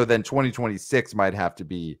also then 2026 might have to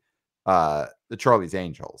be the Charlie's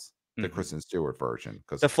Angels, the Kristen Stewart version,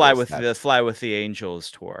 because the Fly with the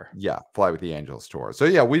Angels tour. Yeah, Fly with the Angels tour. So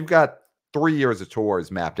yeah, we've got 3 years of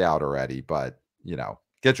tours mapped out already, but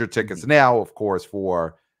get your tickets now, of course,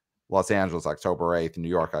 for Los Angeles, October 8th, New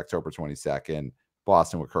York, October 22nd,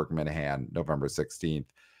 Boston with KIRK Minihane, November 16th.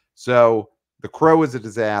 So The Crow is a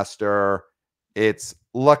disaster. It's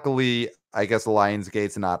luckily, I guess,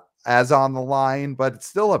 Lionsgate's not as on the line, but it's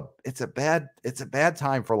still it's a bad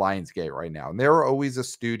time for Lionsgate right now. And they're always a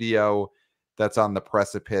studio that's on the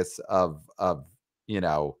precipice of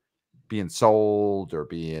being sold or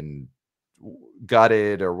being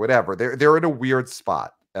gutted or whatever. They're in a weird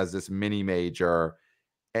spot as this mini major,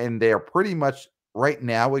 and they are pretty much right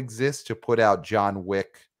now exist to put out John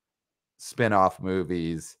Wick spin-off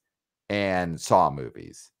movies and Saw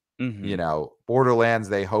movies. Borderlands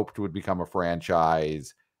they hoped would become a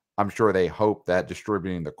franchise. I'm sure they hoped that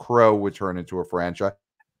distributing The Crow would turn into a franchise.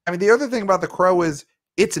 I mean, the other thing about The Crow is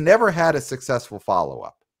it's never had a successful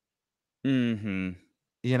follow-up.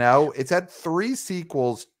 It's had 3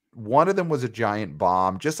 sequels. One of them was a giant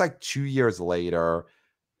bomb. Just like 2 years later,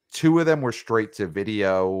 2 of them were straight to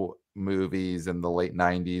video movies in the late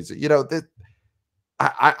 90s.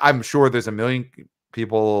 I'm sure there's a million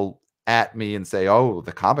people at me and say, oh,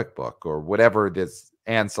 the comic book or whatever this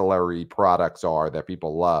ancillary products are that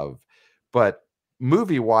people love. But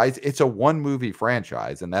movie wise, it's a 1 movie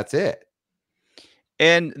franchise and that's it.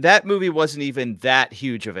 And that movie wasn't even that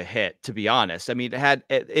huge of a hit, to be honest. I mean, it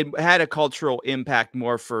had a cultural impact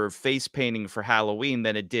more for face painting for Halloween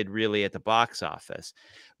than it did really at the box office.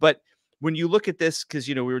 But when you look at this, because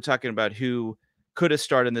we were talking about who could have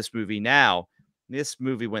starred in this movie now. This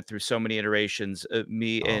movie went through so many iterations.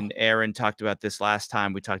 Me Oh, and Aaron talked about this last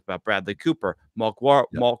time. We talked about Bradley Cooper, Mark yeah,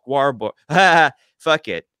 Warburg. Fuck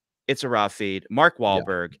it. It's a raw feed. Mark yeah.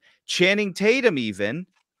 Wahlberg, Channing Tatum, even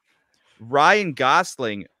Ryan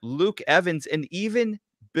Gosling, Luke Evans, and even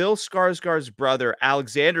Bill Skarsgård's brother,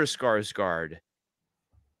 Alexander Skarsgård,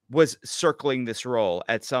 was circling this role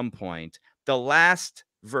at some point. The last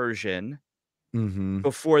version Mm-hmm.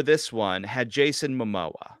 before this one had Jason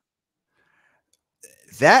Momoa.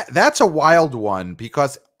 That's a wild one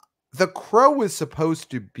because The Crow is supposed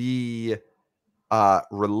to be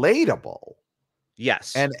relatable.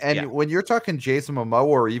 Yes. And when you're talking Jason Momoa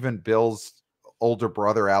or even Bill's older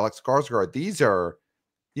brother Alex Skarsgård, these are,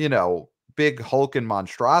 big hulking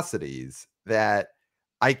monstrosities that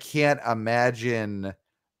I can't imagine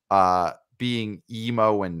being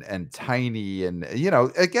emo and tiny and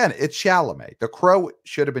again, it's Chalamet. The Crow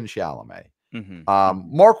should have been Chalamet.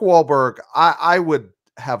 Mark Wahlberg, I would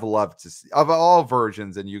have loved to see, of all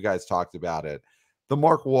versions, and you guys talked about it, the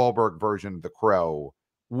Mark Wahlberg version of The Crow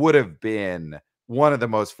would have been one of the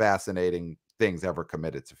most fascinating things ever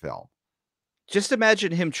committed to film. Just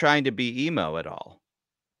imagine him trying to be emo at all.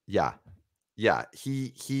 Yeah. Yeah.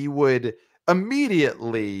 He would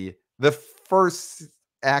immediately, the first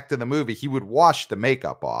act of the movie, he would wash the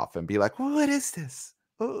makeup off and be like, what is this?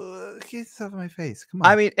 Oh, get this off my face. Come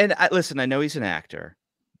on. I mean, and listen, I know he's an actor,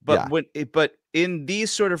 but Yeah. but in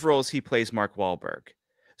these sort of roles, he plays Mark Wahlberg.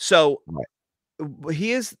 So Right.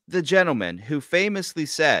 he is the gentleman who famously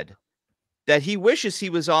said that he wishes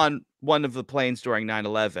he was on one of the planes during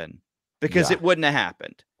 9/11 because Yeah. it wouldn't have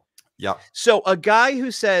happened. Yep. So a guy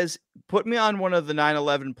who says, "Put me on one of the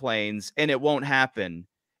 9/11 planes and it won't happen,"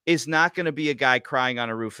 is not going to be a guy crying on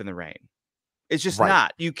a roof in the rain. It's just Right.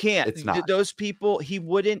 not. You can't. It's not. Those people, he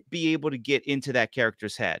wouldn't be able to get into that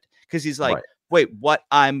character's head because he's like, Right. "Wait, what?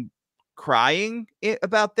 I'm crying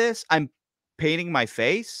about this? I'm painting my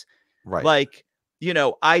face?" Right. Like,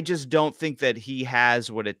 I just don't think that he has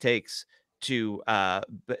what it takes to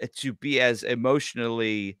be as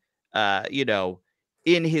emotionally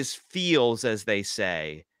in his feels, as they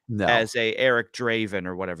say, No. as a Eric Draven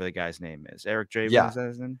or whatever the guy's name is. Eric Draven, Yeah. is that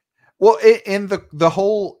his name? Well, in the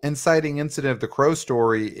whole inciting incident of the Crow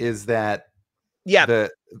story is that Yeah.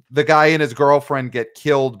 the guy and his girlfriend get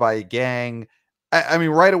killed by a gang. I mean,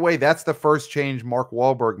 right away, that's the first change Mark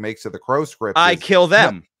Wahlberg makes to the Crow script. I Is, kill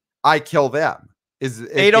them. I kill them.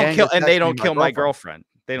 They don't kill, and they don't kill my girlfriend.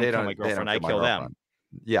 They don't They kill my don't girlfriend. I kill my kill them. girlfriend.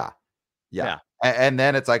 Yeah. Yeah. Yeah. And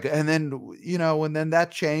then it's like, and then, and then that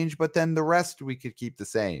changed, but then the rest we could keep the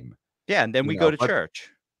same. Yeah, and then we go to church.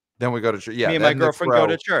 Then we go to church. Yeah. Me and my girlfriend go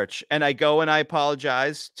to church, and I go and I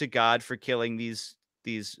apologize to God for killing these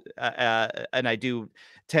and I do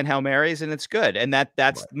 10 Hail Marys, and it's good. And that's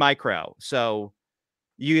Right. my Crow. So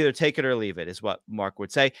you either take it or leave it, is what Mark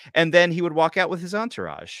would say. And then he would walk out with his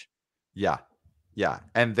entourage. Yeah. Yeah.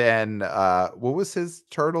 And then what was his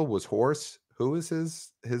turtle? Was horse? Who was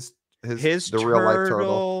his the real life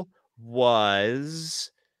turtle was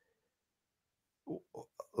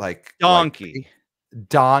like Donkey.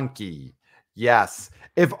 Donkey. Yes.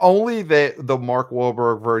 If only the Mark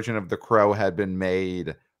Wahlberg version of The Crow had been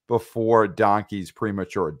made before Donkey's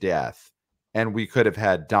premature death, and we could have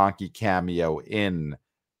had Donkey cameo in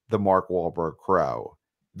the Mark Wahlberg Crow.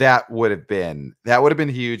 That would have been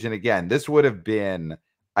huge. And again, this would have been,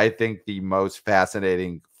 I think, the most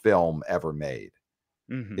fascinating film ever made.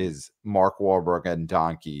 Is Mark Wahlberg and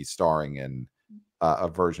Donkey starring in a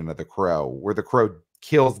version of The Crow where The Crow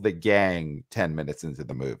kills the gang 10 minutes into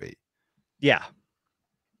the movie. Yeah.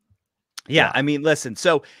 I mean, listen,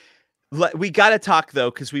 so we got to talk,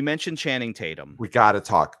 though, because we mentioned Channing Tatum. We got to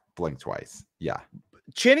talk Blink Twice. Yeah.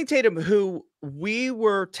 Channing Tatum, who we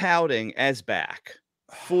were touting as back,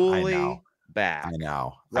 fully back. I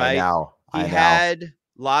know. Right? I know. He had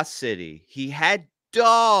Lost City. He had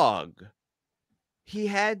Dog.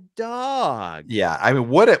 Yeah. I mean,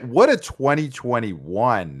 what a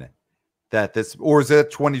 2021 that this, or is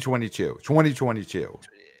it 2022? 2022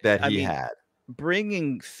 that he had.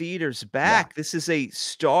 Bringing theaters back. Yeah. This is a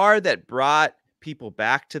star that brought people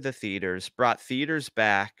back to the theaters, brought theaters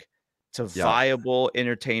back to viable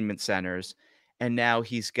entertainment centers. And now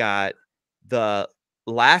he's got The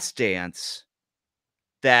Last Dance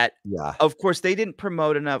that, of course, they didn't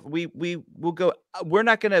promote enough. We're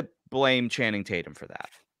not going to blame Channing Tatum for that.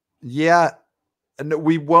 Yeah. No,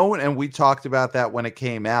 we won't. And we talked about that when it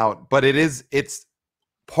came out, but it's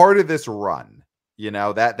part of this run.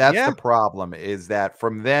 That's Yeah. the problem, is that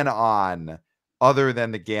from then on, other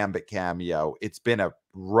than the Gambit cameo, it's been a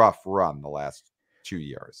rough run the last 2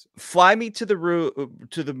 years. Fly Me to the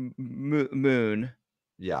Moon.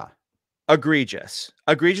 Yeah. Egregious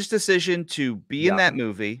decision to be in that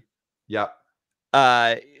movie. Yep.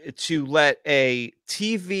 To let a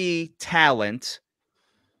TV talent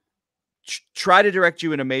try to direct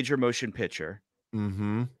you in a major motion picture.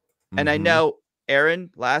 Mm-hmm. And I know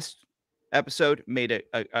Aaron last episode made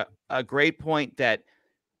a great point that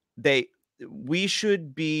we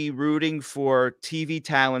should be rooting for TV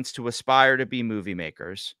talents to aspire to be movie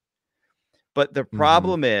makers. But the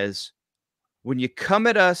problem is, when you come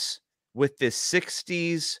at us with this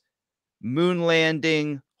 60s moon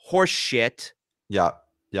landing horse shit, Yep.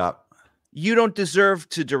 you don't deserve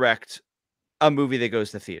to direct a movie that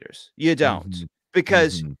goes to theaters. You don't.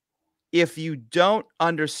 Because if you don't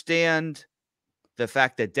understand the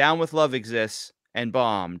fact that Down with Love exists and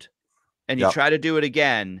bombed, and you try to do it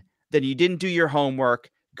again, then you didn't do your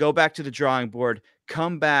homework, go back to the drawing board,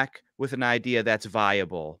 come back with an idea that's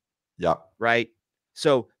viable. Yep. Right?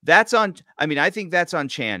 So that's on, I think that's on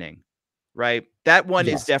Channing, right? That one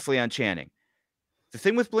is definitely on Channing. The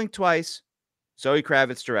thing with Blink Twice, Zoe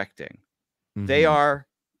Kravitz directing, they are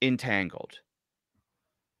entangled.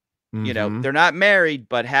 They're not married,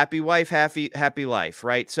 but happy wife, happy life,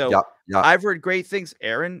 right? So I've heard great things.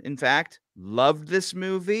 Aaron, in fact, loved this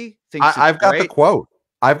movie. I've got the quote.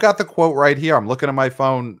 I've got the quote right here. I'm looking at my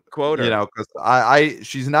phone. Quoter. Because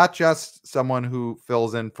she's not just someone who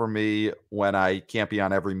fills in for me when I can't be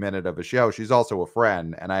on every minute of a show. She's also a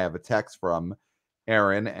friend. And I have a text from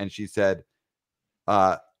Aaron, and she said,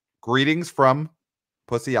 "Greetings from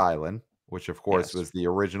Pussy Island," which of course was the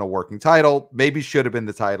original working title. Maybe should have been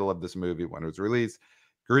the title of this movie when it was released.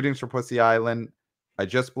 "Greetings from Pussy Island. I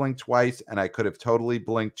just blinked twice, and I could have totally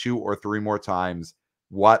blinked 2 or 3 more times.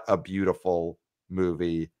 What a beautiful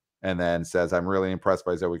movie." And then says, "I'm really impressed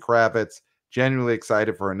by Zoe Kravitz. Genuinely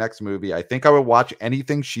excited for her next movie. I think I would watch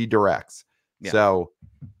anything she directs." Yeah. So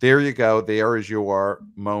there you go. There is your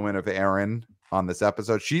moment of Aaron on this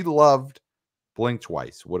episode. She loved Blink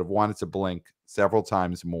Twice, would have wanted to blink several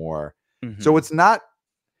times more. So it's not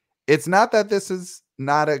that this is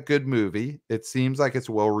not a good movie. It seems like it's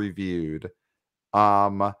well reviewed.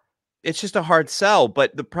 It's just a hard sell,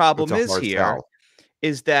 but the problem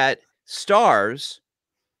is that stars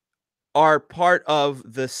are part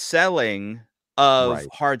of the selling of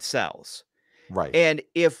hard sells. Right. And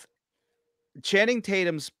if Channing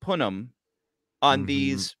Tatum's punum on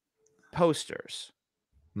these posters,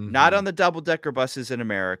 not on the double-decker buses in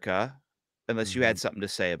America, unless you had something to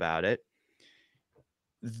say about it,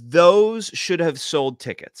 those should have sold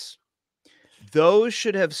tickets. Those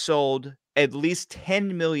should have sold at least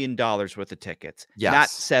 $10 million worth of tickets, not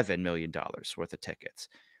 $7 million worth of tickets.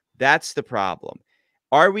 That's the problem.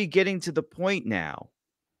 Are we getting to the point now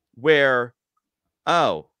where,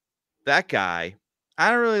 oh, that guy,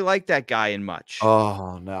 I don't really like that guy in much.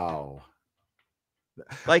 Oh, no.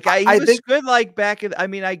 Like, he was good, like, back in,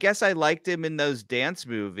 I guess I liked him in those dance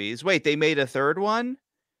movies. Wait, they made a third one?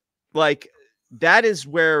 Like, that is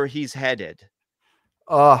where he's headed.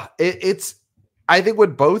 It's I think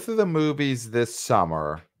with both of the movies this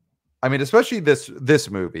summer, especially this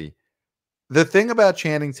movie, the thing about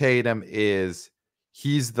Channing Tatum is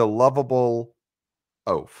he's the lovable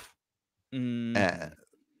oaf. And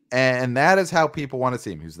that is how people want to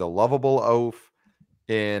see him. He's the lovable oaf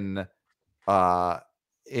in the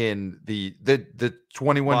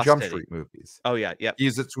 21 Lost Jump City. Street movies. Oh yeah, yep. He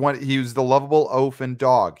was the lovable oaf in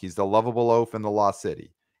Dog. He's the lovable oaf in The Lost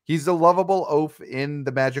City. He's the lovable oaf in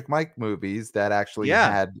the Magic Mike movies that actually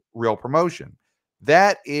had real promotion.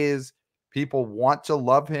 That is, people want to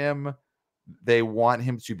love him. They want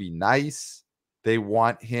him to be nice. They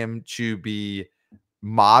want him to be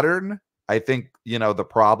modern. I think, the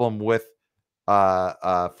problem with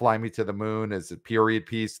Fly Me to the Moon is a period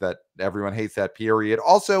piece that everyone hates that period.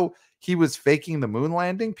 Also, he was faking the moon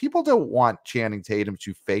landing. People don't want Channing Tatum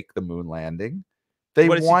to fake the moon landing. They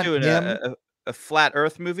want him a flat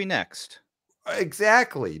Earth movie next.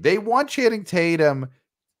 Exactly. They want Channing Tatum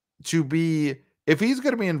to be, if he's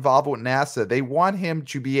going to be involved with NASA, they want him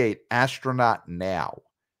to be an astronaut now,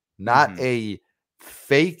 not a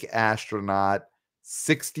fake astronaut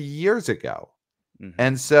 60 years ago.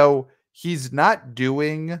 And so he's not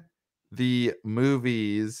doing the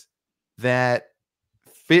movies that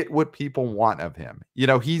fit what people want of him.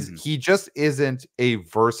 He just isn't a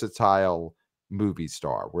versatile movie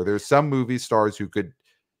star, where there's some movie stars who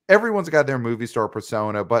everyone's got their movie star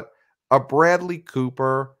persona, but a Bradley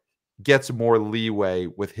Cooper gets more leeway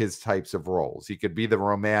with his types of roles. He could be the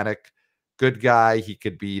romantic good guy. He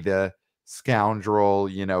could be the scoundrel.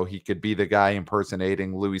 He could be the guy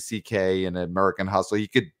impersonating Louis C.K. in American Hustle. He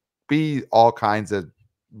could be all kinds of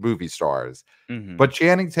movie stars. Mm-hmm. But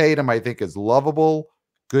Channing Tatum, I think, is lovable,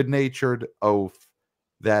 good-natured oaf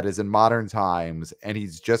that is in modern times, and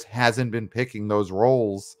he's just hasn't been picking those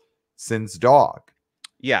roles since Dog.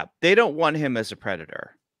 Yeah, they don't want him as a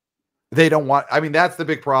predator. They don't want, I mean, that's the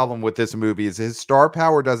big problem with this movie is his star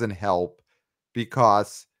power doesn't help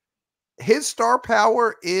because his star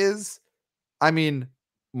power is, I mean,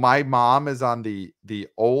 my mom is on the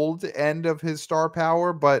old end of his star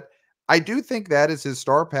power, but I do think that is his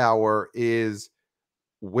star power is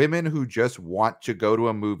women who just want to go to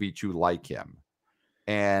a movie to like him.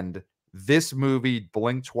 And this movie,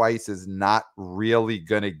 Blink Twice, is not really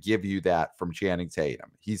going to give you that from Channing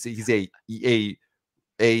Tatum. He's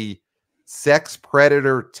a sex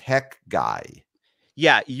predator tech guy.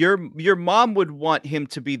 Yeah, your mom would want him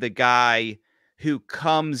to be the guy who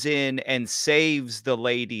comes in and saves the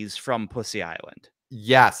ladies from Pussy Island.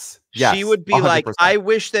 Yes. She would be 100%. like, I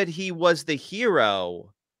wish that he was the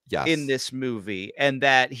hero in Yes. this movie and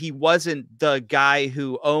that he wasn't the guy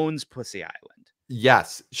who owns Pussy Island.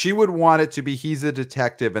 Yes. She would want it to be he's a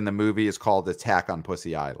detective and the movie is called Attack on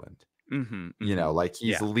Pussy Island. Like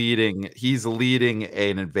he's leading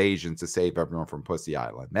an invasion to save everyone from Pussy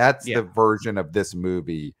Island. That's the version of this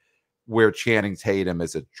movie where Channing Tatum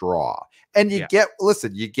is a draw. And you get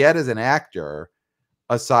as an actor,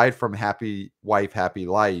 aside from Happy Wife, Happy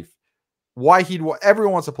Life, why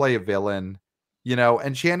everyone wants to play a villain,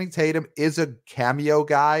 and Channing Tatum is a cameo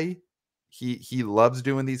guy. He loves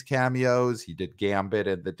doing these cameos. He did Gambit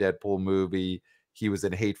in the Deadpool movie. He was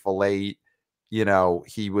in Hateful Eight.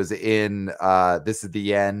 He was in This Is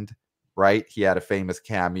the End, right? He had a famous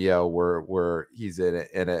cameo where he's in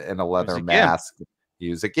a leather mask. He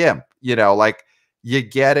was a gimp. Like you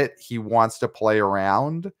get it. He wants to play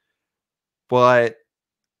around, but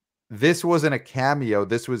this wasn't a cameo.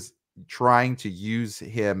 This was trying to use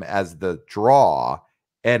him as the draw,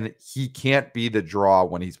 and he can't be the draw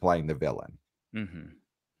when he's playing the villain. Mm-hmm.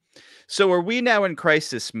 So are we now in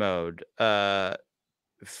crisis mode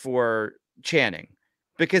for Channing?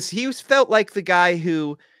 Because he felt like the guy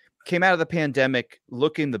who came out of the pandemic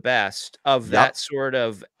looking the best of that sort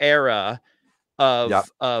of era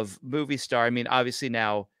of movie star. I mean, obviously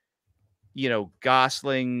now,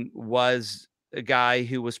 Gosling was a guy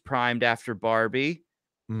who was primed after Barbie.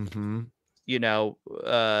 Mm-hmm.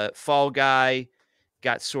 Fall Guy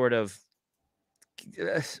got sort of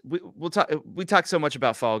we talk so much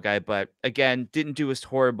about Fall Guy, but again, didn't do as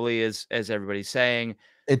horribly as everybody's saying.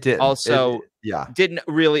 It did. Also, didn't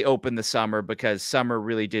really open the summer because summer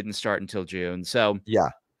really didn't start until June. So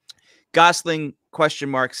Gosling question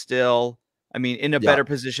mark still. I mean, in a better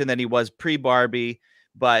position than he was pre-Barbie,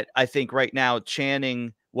 but I think right now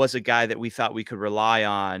Channing was a guy that we thought we could rely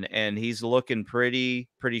on, and he's looking pretty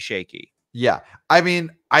shaky. Yeah. I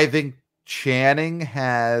mean, I think Channing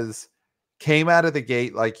came out of the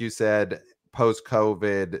gate, like you said,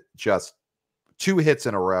 post-COVID, just 2 hits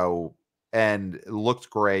in a row and looked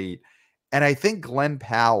great. And I think Glenn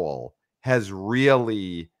Powell has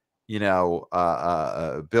really,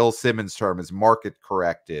 Bill Simmons' term is market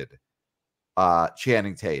corrected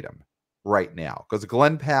Channing Tatum right now. Because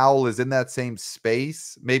Glenn Powell is in that same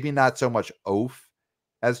space, maybe not so much oaf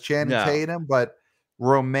as Channing Tatum, but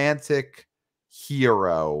romantic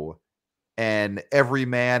hero and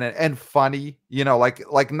everyman and funny,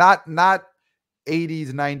 like not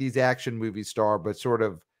 80s 90s action movie star, but sort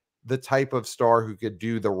of the type of star who could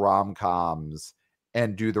do the rom-coms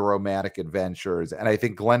and do the romantic adventures. And I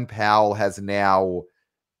think Glenn Powell has now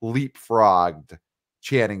leapfrogged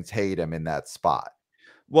Channing Tatum in that spot.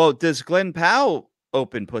 Well, does Glenn Powell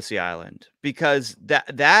open Pussy Island? Because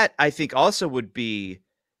that I think also would be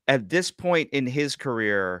at this point in his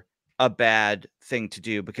career a bad thing to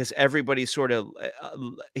do, because everybody's sort of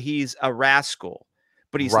he's a rascal,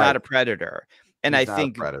 but he's not a predator. And I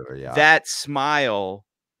think that smile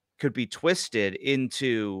could be twisted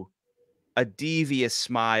into a devious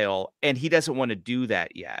smile, and he doesn't want to do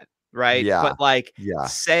that yet, right? But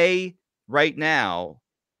say right now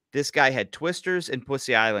this guy had Twisters and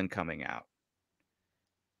Pussy Island coming out.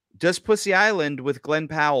 Does Pussy Island with Glenn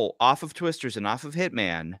Powell off of Twisters and off of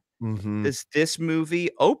Hitman, does this movie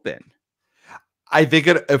open? I think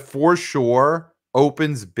it for sure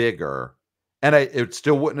opens bigger, and it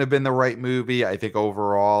still wouldn't have been the right movie. I think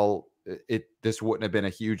overall this wouldn't have been a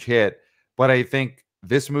huge hit, but I think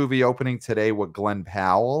this movie opening today with Glenn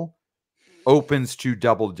Powell opens to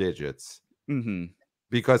double digits.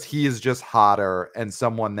 because he is just hotter and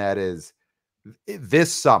someone that is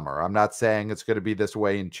this summer. I'm not saying it's going to be this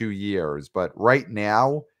way in 2 years, but right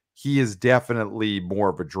now he is definitely more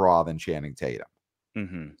of a draw than Channing Tatum.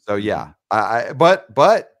 So yeah, but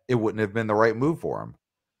it wouldn't have been the right move for him.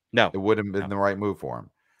 No, it wouldn't have been the right move for him.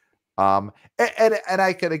 And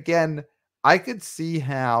I could see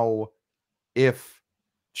how if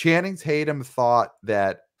Channing Tatum thought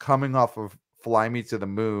that coming off of Fly Me to the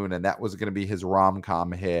Moon and that was going to be his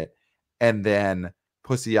rom-com hit, and then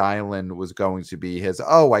Pussy Island was going to be his,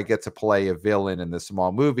 oh, I get to play a villain in this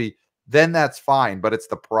small movie, then that's fine. But it's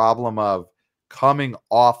the problem of coming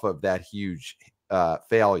off of that huge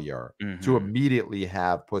failure to immediately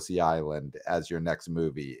have Pussy Island as your next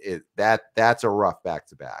movie. That's a rough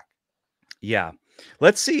back-to-back. Yeah.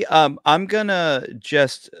 Let's see. I'm gonna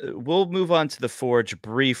just we'll move on to The Forge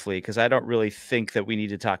briefly because I don't really think that we need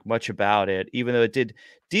to talk much about it, even though it did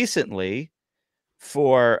decently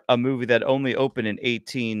for a movie that only opened in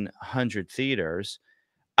 1,800 theaters.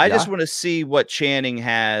 I just want to see what Channing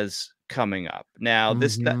has coming up. Now,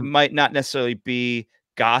 this might not necessarily be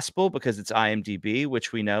gospel because it's IMDb,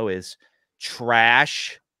 which we know is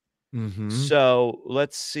trash. So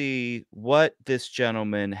let's see what this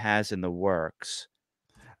gentleman has in the works.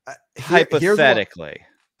 Hypothetically.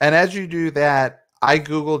 And as you do that, I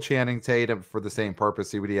Googled Channing Tatum for the same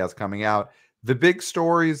purpose, see what he has coming out. The big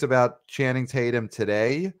stories about Channing Tatum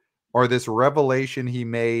today are this revelation he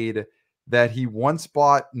made that he once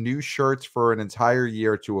bought new shirts for an entire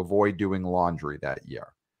year to avoid doing laundry that year.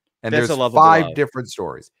 And there's 5 different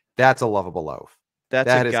stories. That's a lovable oaf. That's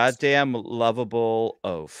a goddamn lovable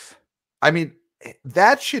oaf. I mean,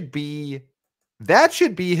 that should be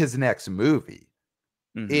his next movie.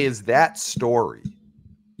 Is that story?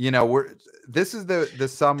 You know, this is the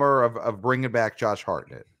summer of bringing back Josh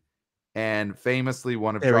Hartnett, and famously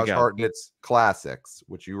one of Josh Hartnett's classics,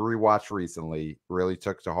 which you rewatched recently, really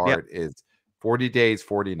took to heart, is 40 Days,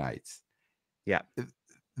 40 Nights. Yeah,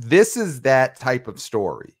 this is that type of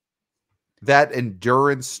story, that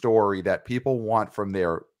endurance story that people want from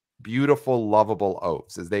their beautiful, lovable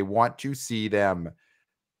oafs, is they want to see them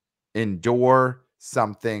endure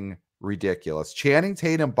something ridiculous. Channing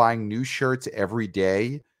Tatum buying new shirts every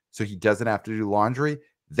day so he doesn't have to do laundry.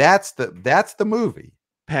 That's the movie.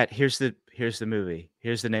 Pat, here's the movie.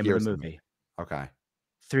 Here's the name of the movie. Okay.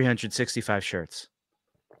 365 shirts.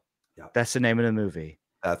 Yep. That's the name of the movie.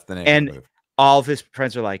 That's the name of the movie. All of his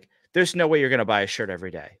friends are like, there's no way you're going to buy a shirt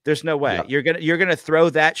every day. There's no way. Yep. You're going to throw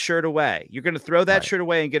that shirt away. You're going to throw that shirt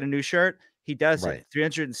away and get a new shirt. He does it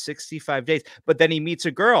 365 days. But then he meets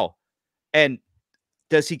a girl, and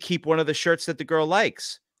does he keep one of the shirts that the girl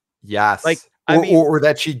likes? Yes. Like, or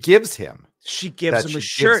that she gives him. She gives him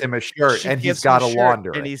a shirt. And he's got to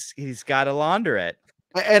launder it. And he's got to launder it.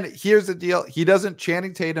 And here's the deal.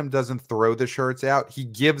 Channing Tatum doesn't throw the shirts out. He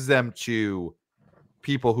gives them to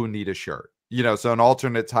people who need a shirt. You know, so an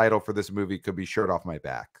alternate title for this movie could be Shirt Off My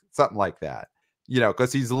Back. Something like that. You know,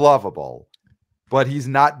 because he's lovable, but he's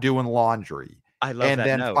not doing laundry. I love that.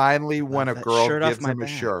 And then finally, when a girl gives him a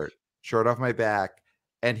shirt off my back,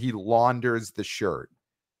 and he launders the shirt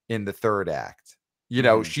in the third act. You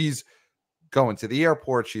know, she's going to the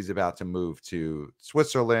airport. She's about to move to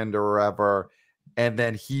Switzerland or wherever. And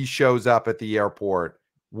then he shows up at the airport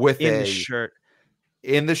with the shirt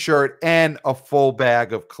and a full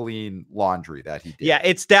bag of clean laundry that he did. Yeah,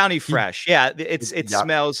 it's Downy Fresh. It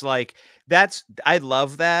smells like I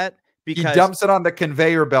love that because he dumps it on the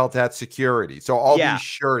conveyor belt at security. So all these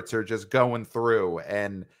shirts are just going through,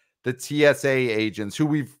 and the TSA agents, who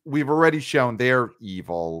we've already shown they're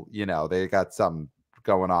evil, you know, they got something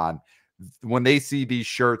going on. When they see these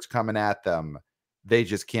shirts coming at them, they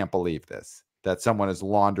just can't believe that someone has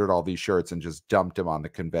laundered all these shirts and just dumped them on the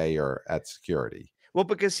conveyor at security. Well,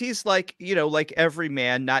 because he's like, you know, like every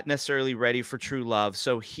man, not necessarily ready for true love.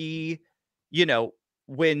 So he, you know,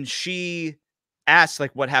 when she asked,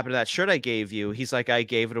 like, what happened to that shirt I gave you? He's like, I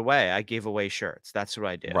gave it away. I gave away shirts. That's what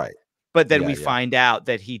I did. Right. But then we find out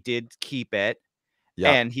that he did keep it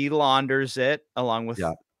and he launders it along with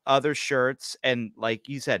other shirts. And like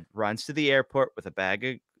you said, runs to the airport with a bag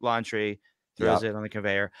of laundry, throws it on the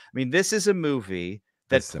conveyor. I mean, this is a movie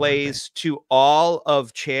that plays to all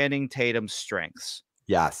of Channing Tatum's strengths.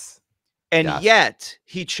 Yes. And yet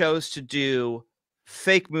he chose to do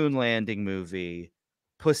fake moon landing movie,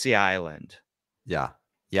 Pussy Island. Yeah.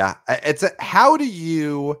 Yeah. How do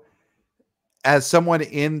you, as someone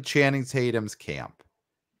in Channing Tatum's camp,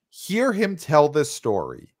 hear him tell this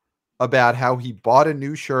story about how he bought a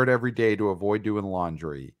new shirt every day to avoid doing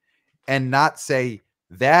laundry and not say,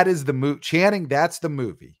 that is the movie? Channing, that's the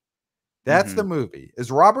movie. That's the movie.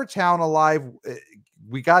 Is Robert Towne alive?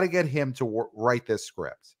 we got to get him to write this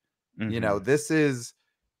script. Mm-hmm. This is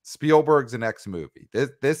Spielberg's next movie.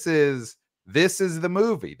 This is the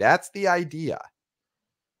movie. That's the idea.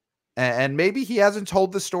 And maybe he hasn't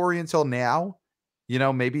told the story until now.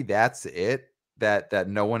 Maybe that's it, that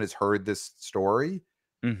no one has heard this story.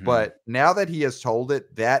 Mm-hmm. But now that he has told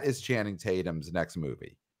it, that is Channing Tatum's next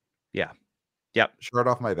movie. Yeah. Yep. Shirt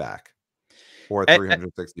off my back, or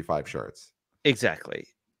 365 shirts. Exactly.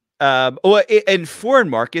 Well, in foreign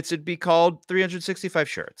markets, it'd be called 365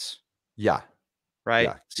 shirts. Yeah. Right.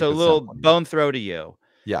 Yeah, so a little bone throw to you.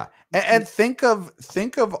 Yeah. And think of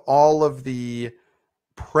all of the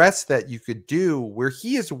press that you could do where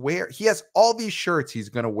he has all these shirts he's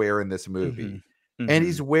going to wear in this movie. Mm-hmm. And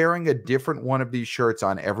he's wearing a different one of these shirts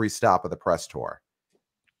on every stop of the press tour.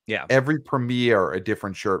 Yeah. Every premiere, a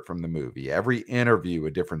different shirt from the movie. Every interview,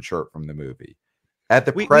 a different shirt from the movie. At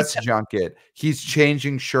the press junket, he's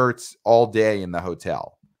changing shirts all day in the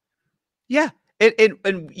hotel. Yeah.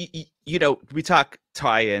 And we talk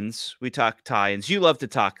tie-ins. You love to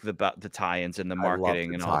talk about the tie-ins and the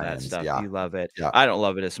marketing and all that stuff. Yeah. You love it. Yeah. I don't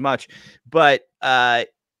love it as much. But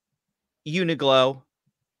Uniqlo,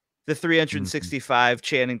 the 365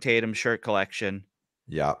 Channing Tatum shirt collection.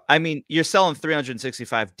 Yeah. I mean, you're selling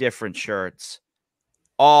 365 different shirts,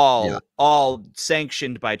 all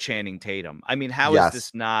sanctioned by Channing Tatum. I mean, how is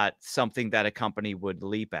this not something that a company would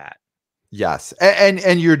leap at? Yes.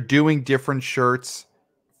 And you're doing different shirts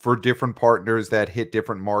for different partners that hit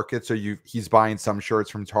different markets. So he's buying some shirts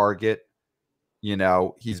from Target.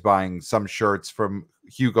 He's buying some shirts from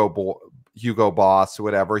Hugo Boss,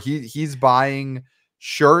 whatever. He's buying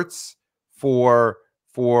shirts for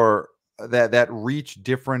that reach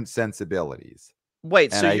different sensibilities.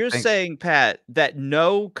 Wait, so you're saying, Pat, that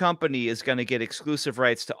no company is going to get exclusive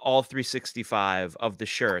rights to all 365 of the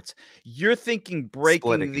shirts. You're thinking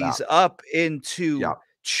breaking these up into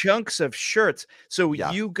chunks of shirts. So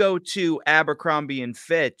you go to Abercrombie and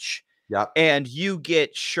Fitch and you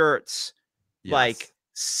get shirts like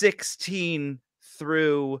 16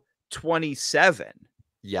 through 27.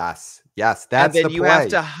 Yes. That's and then you have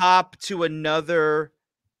to hop to another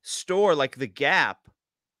store like the Gap.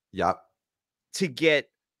 Yep. To get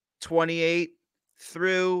 28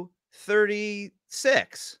 through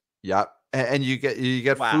 36. Yep. And you get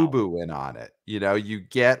FUBU in on it. You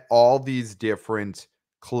get all these different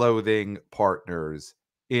clothing partners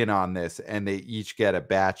in on this, and they each get a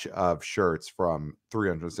batch of shirts from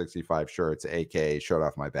 365 shirts, aka Shirt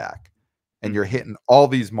Off My Back. And you're hitting all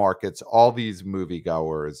these markets, all these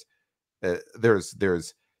moviegoers. There's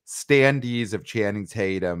standees of Channing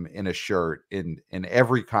Tatum in a shirt in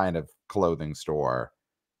every kind of clothing store.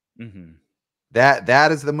 Mm-hmm.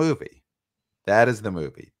 That is the movie. That is the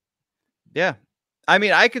movie. Yeah. I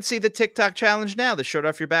mean, I could see the TikTok challenge now, the Shirt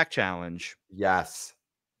Off Your Back challenge. Yes.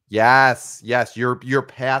 You're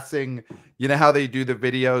passing. You know how they do the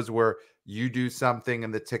videos where you do something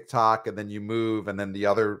in the TikTok and then you move and then the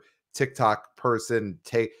other TikTok person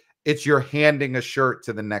you're handing a shirt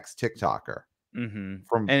to the next TikToker.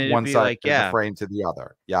 From one side of the frame to the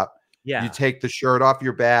other. Yep. Yeah. You take the shirt off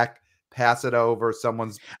your back, pass it over.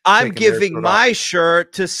 I'm giving my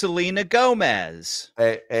shirt to Selena Gomez.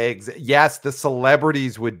 Yes, the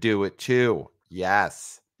celebrities would do it too.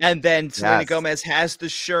 Yes. And then Selena Gomez has the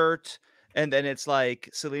shirt, and then it's like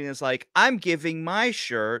Selena's like, I'm giving my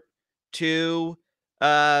shirt to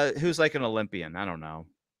who's like an Olympian. I don't know.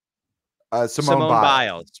 Simone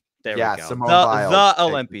Biles. There we go. Simone Biles. The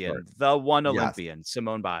Olympian. The one Olympian.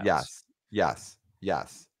 Simone Biles. Yes.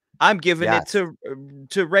 I'm giving it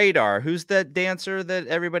to Radar. Who's the dancer that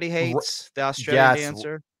everybody hates? The Australian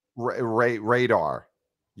dancer? Radar.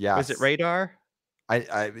 Yes. Is it Radar?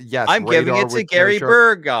 Yes. I'm giving it to Gary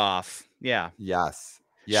Berghoff. Yeah. Yes.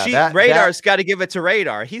 Yeah. Radar's got to give it to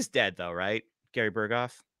Radar. He's dead though, right? Gary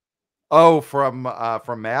Berghoff. Oh, from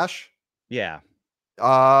MASH? Yeah.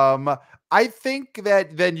 I think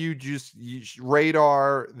that then you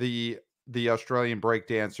Radar, the Australian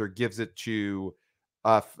breakdancer, gives it to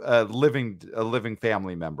a living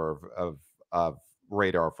family member of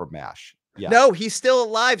Radar from MASH. Yeah. No, he's still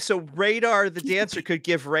alive. So Radar, the dancer, could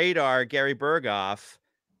give Radar, Gary Berghoff,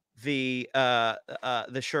 the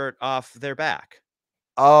shirt off their back.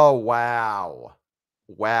 Oh wow.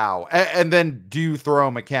 And then do you throw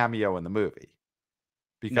him a cameo in the movie?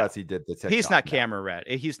 Because he did the TikTok. He's not camera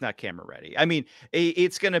ready. I mean,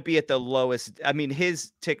 it's going to be at the lowest. I mean,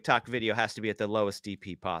 his TikTok video has to be at the lowest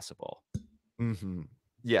DP possible. Mm-hmm.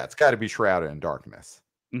 Yeah, it's got to be shrouded in darkness.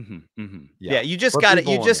 Mm-hmm, mm-hmm. Yeah, you just got to.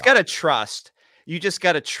 You just got to trust. You just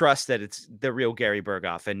got to trust that it's the real Gary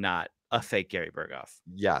Berghoff and not a fake Gary Berghoff.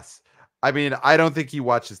 Yes. I mean, I don't think he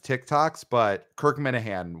watches TikToks, but Kirk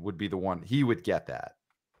Minihan would be the one. He would get that.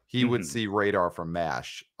 He would see Radar from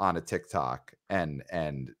MASH on a TikTok, and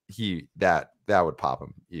that would pop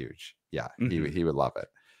him huge. Yeah, he would love it.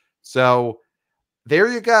 So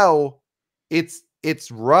there you go.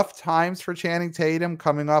 It's rough times for Channing Tatum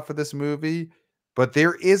coming off of this movie, but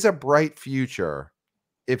there is a bright future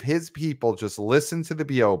if his people just listen to the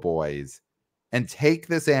BO Boys and take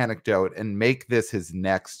this anecdote and make this his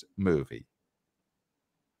next movie.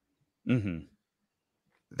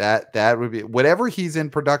 That would be whatever he's in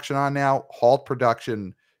production on now. Halt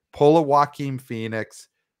production, pull a Joaquin Phoenix,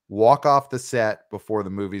 walk off the set before the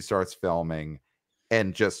movie starts filming,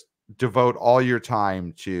 and just devote all your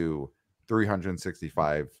time to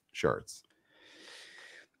 365 shirts.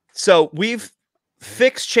 So we've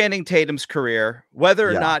fixed Channing Tatum's career, whether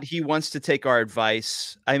or not he wants to take our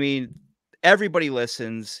advice. I mean, everybody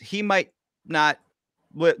listens. He might not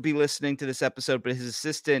be listening to this episode, but his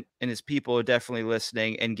assistant and his people are definitely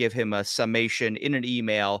listening and give him a summation in an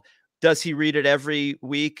email. Does he read it every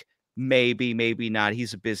week? Maybe, maybe not.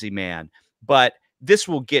 He's a busy man, but this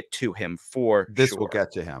will get to him for sure. This will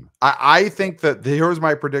get to him. I think that here's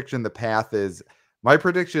my prediction. My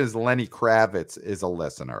prediction is Lenny Kravitz is a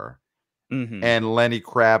listener, and Lenny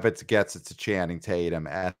Kravitz gets it to Channing Tatum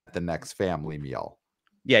at the next family meal.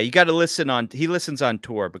 Yeah, you got to listen he listens on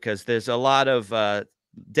tour because there's a lot of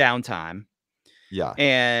downtime. Yeah.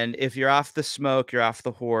 And if you're off the smoke, you're off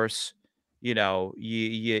the horse, you know,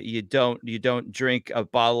 you don't drink a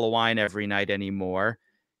bottle of wine every night anymore.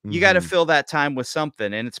 You got to fill that time with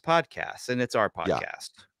something, and it's podcasts, and it's our podcast.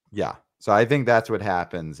 Yeah. So I think that's what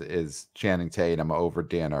happens is Channing Tatum over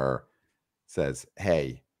dinner says,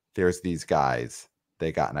 "Hey, there's these guys.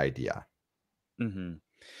 They got an idea."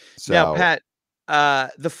 So now, Pat,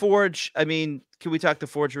 the Forge. I mean, can we talk the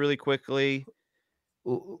Forge really quickly?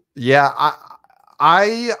 Yeah,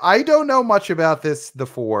 I don't know much about the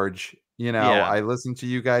Forge. You know, I listened to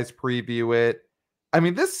you guys preview it. I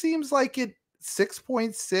mean, this seems like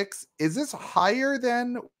 6.6. Is this higher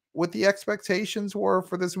than what the expectations were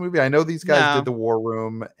for this movie? I know these guys did The War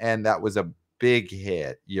Room, and that was a big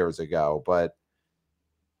hit years ago, but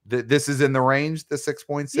this is in the range, the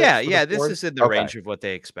 6.6. Yeah, this is in the range of what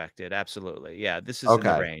they expected. Absolutely. Yeah, this is in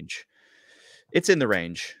the range. It's in the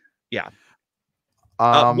range. Yeah.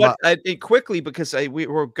 Quickly, because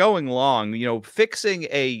we're going long, you know, fixing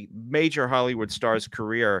a major Hollywood star's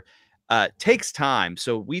career takes time.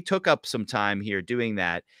 So we took up some time here doing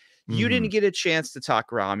that. You didn't get a chance to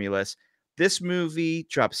talk Romulus. This movie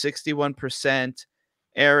dropped 61%.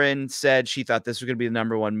 Erin said she thought this was going to be the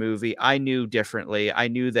 #1 movie. I knew differently. I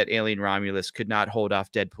knew that Alien Romulus could not hold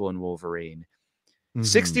off Deadpool and Wolverine.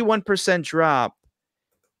 61% drop.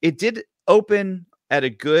 It did open at a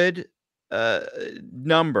good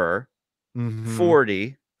number,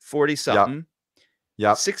 40 something.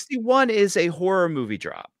 Yep. 61 is a horror movie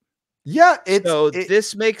drop. Yeah,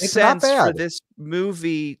 this makes sense for this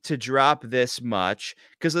movie to drop this much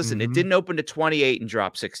because listen, it didn't open to 28 and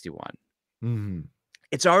drop 61.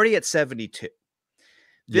 It's already at 72.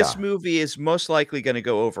 This movie is most likely going to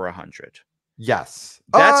go over 100. Yes,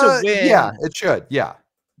 that's a win. Yeah, it should. Yeah,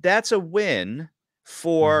 that's a win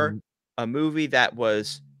for a movie that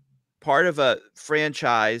was part of a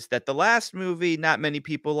franchise that the last movie not many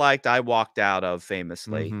people liked. I walked out of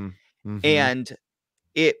famously, and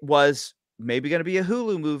it was maybe going to be a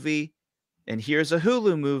Hulu movie, and here's a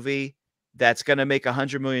Hulu movie that's going to make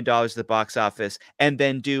 $100 million at the box office and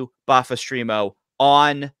then do Bafa Streamo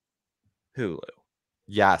on Hulu.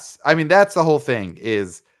 Yes. I mean, that's the whole thing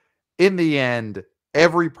is in the end,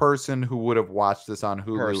 every person who would have watched this on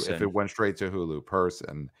Hulu, if it went straight to Hulu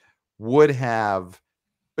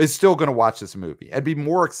is still going to watch this movie and be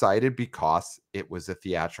more excited because it was a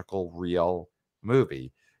theatrical, real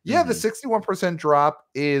movie. Yeah, the 61% drop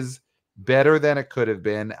is better than it could have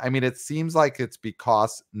been. I mean, it seems like it's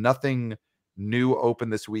because nothing new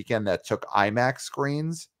opened this weekend that took IMAX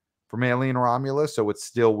screens from Alien Romulus, so it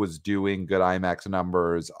still was doing good IMAX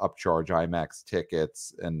numbers, upcharge IMAX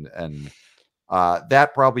tickets, and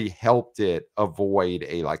that probably helped it avoid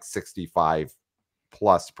a like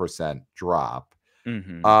 65+% drop.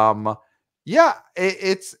 Yeah,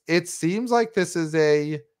 it seems like this is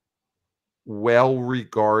a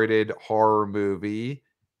well-regarded horror movie,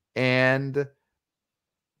 and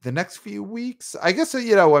the next few weeks, I guess,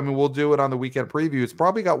 you know, I mean, we'll do it on the weekend preview. It's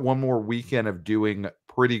probably got one more weekend of doing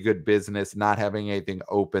pretty good business, not having anything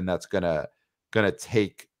open that's gonna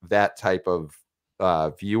take that type of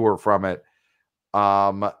viewer from it.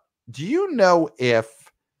 Do you know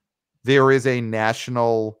if there is a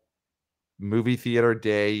national movie theater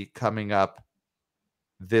day coming up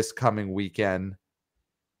this coming weekend,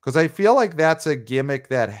 because I feel like that's a gimmick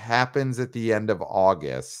that happens at the end of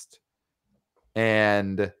August.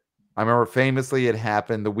 And I remember famously it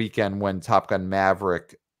happened the weekend when Top Gun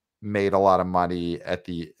Maverick made a lot of money at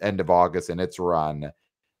the end of August in its run. And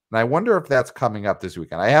I wonder if that's coming up this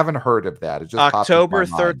weekend. I haven't heard of that. It just popped into my October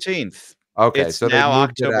mind. 13th. Okay, It's so they now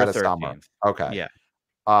moved it October out of summer. 13th. Okay. Yeah.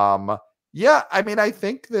 Yeah, I mean, I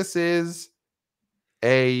think this is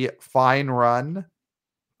a fine run.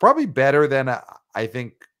 Probably better than I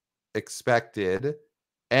think expected.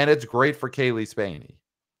 And it's great for Kaylee Spaney.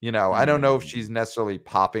 You know, I don't know if she's necessarily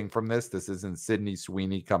popping from this. This isn't Sydney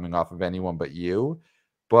Sweeney coming off of Anyone But You.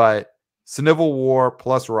 But Civil War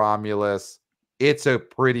plus Romulus, it's a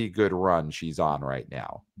pretty good run she's on right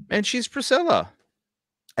now. And she's Priscilla.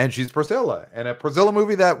 And she's Priscilla. And a Priscilla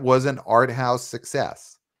movie that was an art house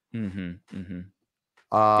success. Yeah.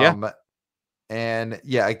 And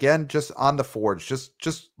yeah, again, just on the Forge,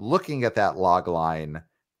 just looking at that log line,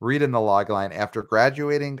 reading the log line. After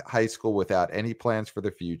graduating high school without any plans for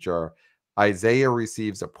the future, Isaiah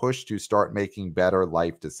receives a push to start making better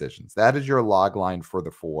life decisions. That is your log line for the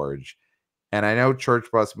Forge. And I know church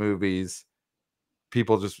bus movies,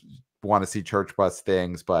 people just want to see church bus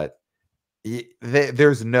things, but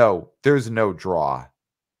there's no draw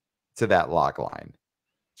to that log line.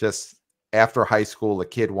 Just after high school, a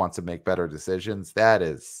kid wants to make better decisions. That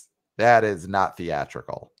is not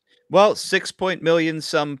theatrical. Well, 6 million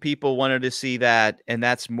some people wanted to see that, and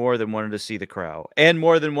that's more than wanted to see The Crow, and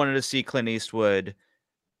more than wanted to see Clint Eastwood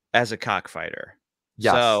as a cockfighter.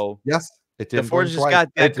 Yes. So yes, it The didn't Forge just got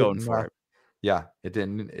that going for it. Yeah, it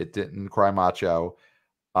didn't cry macho.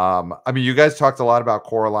 I mean, you guys talked a lot about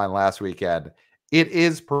Coraline last weekend. It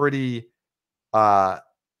is pretty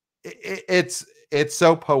it's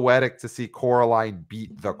so poetic to see Coraline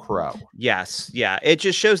beat The Crow. Yes, yeah. It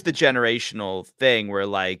just shows the generational thing where,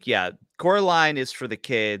 like, yeah, Coraline is for the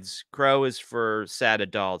kids, Crow is for sad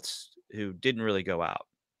adults who didn't really go out.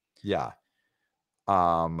 Yeah.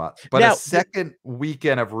 But Now, a second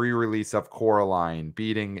weekend of re-release of Coraline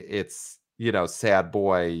beating its, sad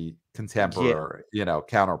boy contemporary,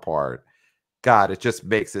 counterpart. God, it just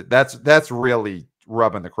makes it that's really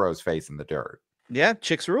rubbing the Crow's face in the dirt. Yeah,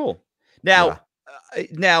 chicks rule. Now,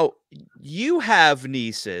 now you have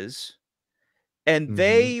nieces, and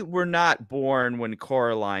they were not born when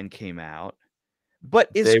Coraline came out. But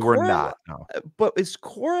is is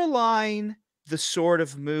Coraline the sort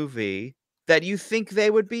of movie that you think they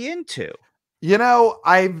would be into? We've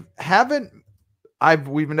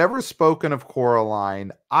never spoken of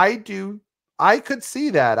Coraline. I could see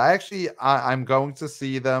that. I'm going to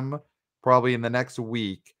see them probably in the next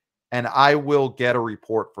week, and I will get a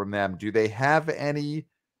report from them. Do they have any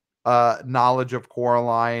knowledge of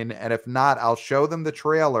Coraline? And if not, I'll show them the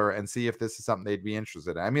trailer and see if this is something they'd be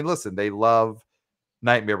interested in. I mean, listen, they love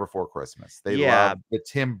Nightmare Before Christmas. They love the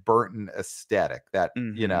Tim Burton aesthetic that,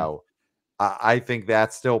 I think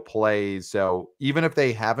that still plays. So even if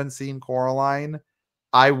they haven't seen Coraline,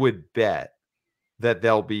 I would bet that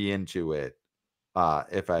they'll be into it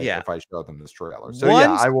if I show them this trailer. So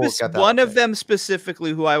I will get that. One of them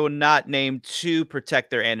specifically, who I will not name to protect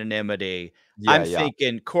their anonymity. I'm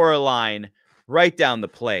thinking Coraline right down the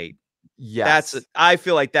plate. Yes, I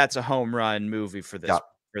feel like that's a home run movie for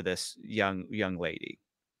this young lady.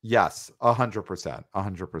 Yes, 100%,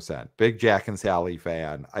 100%. Big Jack and Sally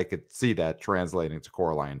fan. I could see that translating to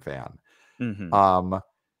Coraline fan.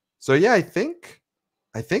 So yeah, I think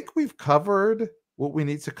we've covered what we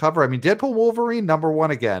need to cover. I mean, Deadpool Wolverine #1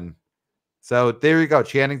 again. So there you go.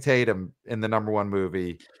 Channing Tatum in the #1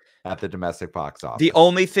 movie at the domestic box office. The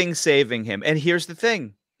only thing saving him. And here's the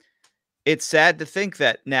thing. It's sad to think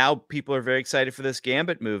that now people are very excited for this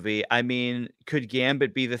Gambit movie. I mean, could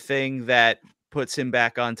Gambit be the thing that puts him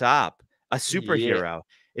back on top? A superhero. Yeah.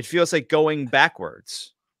 It feels like going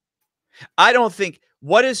backwards. I don't think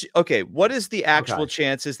what is the actual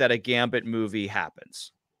chances that a Gambit movie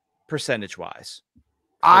happens percentage-wise?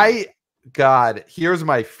 Here's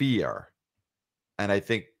my fear. And I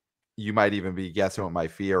think you might even be guessing what my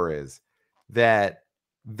fear is, that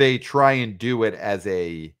they try and do it as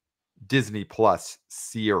a Disney Plus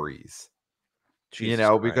series.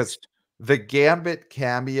 Because the Gambit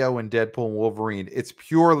cameo in Deadpool and Wolverine, it's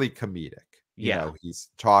purely comedic. He's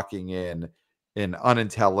talking in an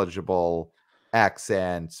unintelligible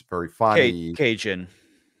accent, very funny. Cajun.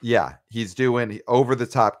 Yeah, he's doing over the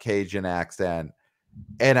top Cajun accent.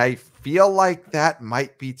 And I feel like that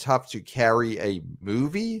might be tough to carry a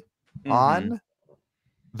movie on.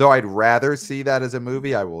 Though I'd rather see that as a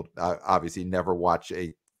movie. I will obviously never watch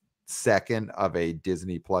a second of a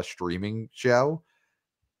Disney Plus streaming show.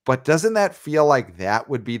 But doesn't that feel like that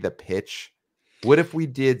would be the pitch? What if we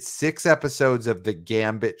did 6 episodes of the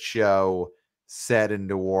Gambit show set in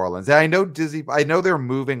New Orleans? And I know they're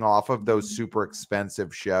moving off of those super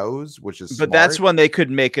expensive shows, which is But that's smart. one they could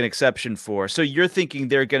make an exception for. So you're thinking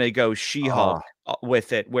they're going to go She-Hulk Uh,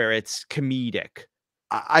 with it, where it's comedic,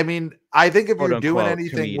 I mean, I think if quote you're doing unquote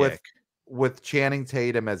anything comedic. with Channing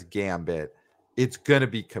Tatum as Gambit, it's gonna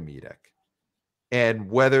be comedic. And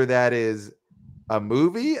whether that is a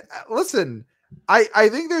movie, listen, I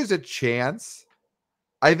think there's a chance.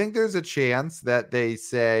 I think there's a chance that they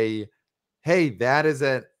say, hey, that is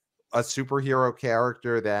a superhero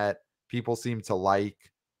character that people seem to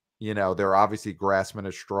like. You know, they're obviously grasping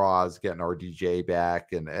at straws, getting RDJ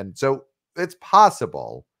back, and so it's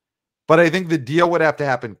possible. But I think the deal would have to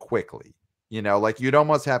happen quickly. You know, like you'd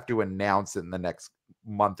almost have to announce it in the next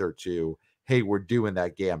month or two. Hey, we're doing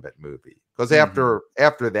that Gambit movie. Because after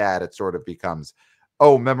that, it sort of becomes,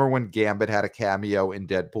 oh, remember when Gambit had a cameo in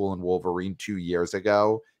Deadpool and Wolverine 2 years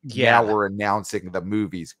ago? Now Yeah. we're announcing the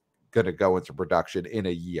movie's going to go into production in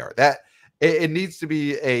a year. That it needs to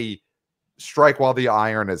be a strike while the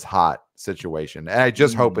iron is hot situation. And I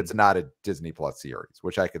just hope it's not a Disney Plus series,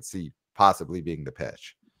 which I could see possibly being the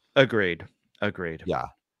pitch. Agreed. Yeah.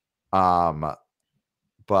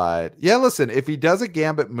 But yeah, listen, if he does a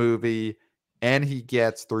Gambit movie and he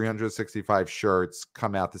gets 365 shirts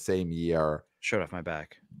come out the same year. Shirt off my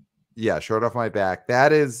back. Yeah, shirt off my back.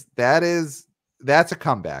 That's a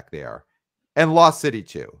comeback there. And Lost City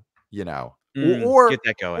too, you know. Get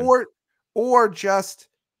that going. Or just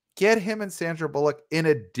get him and Sandra Bullock in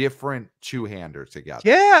a different two-hander together.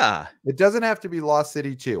 Yeah. It doesn't have to be Lost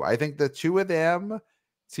City 2. I think the two of them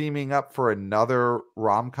teaming up for another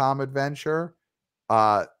rom-com adventure.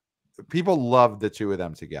 People love the two of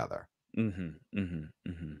them together.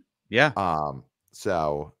 Yeah.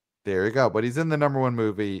 So there you go. But he's in the #1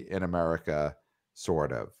 movie in America,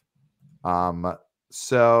 sort of.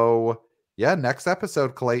 So yeah, next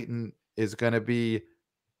episode, Clayton, is going to be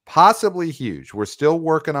possibly huge. We're still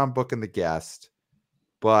working on booking the guest,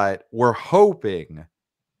 but we're hoping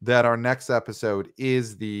that our next episode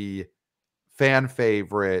is the fan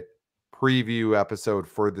favorite preview episode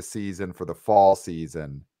for the season, for the fall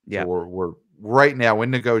season. Yeah. So we're right now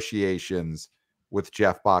in negotiations with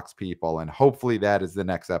Jeff Bock's people, and hopefully that is the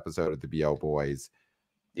next episode of the BO Boys.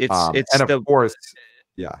 It's and of course,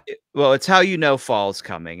 yeah. Well, it's how you know fall's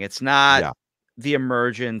coming. It's not the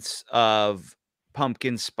emergence of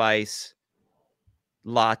pumpkin spice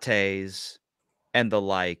lattes and the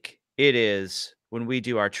like. It is when we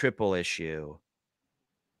do our triple issue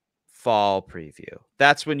fall preview.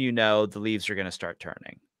 That's when you know the leaves are going to start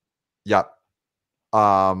turning. Yep.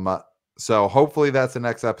 So hopefully that's the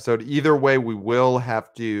next episode. Either way, we will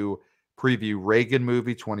have to preview Reagan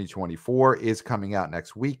movie 2024 is coming out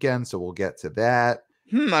next weekend, so we'll get to that.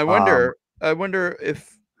 I wonder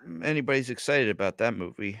if anybody's excited about that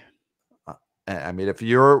movie. I mean, if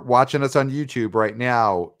you're watching us on YouTube right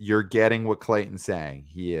now, you're getting what Clayton's saying.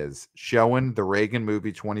 He is showing the Reagan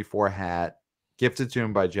movie 24 hat, gifted to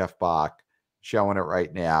him by Jeff Bock, showing it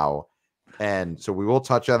right now. And so we will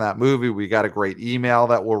touch on that movie. We got a great email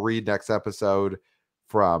that we'll read next episode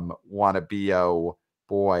from Wannabe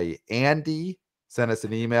boy Andy. Sent us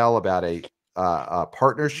an email about a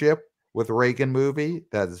partnership with Reagan movie.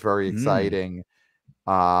 That is very exciting.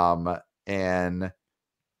 And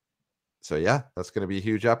so, yeah, that's going to be a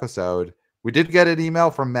huge episode. We did get an email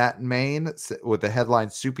from Matt in Maine with the headline,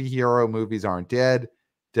 Superhero Movies Aren't Dead.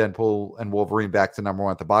 Deadpool and Wolverine back to #1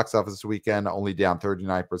 at the box office this weekend, only down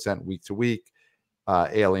 39% week to week.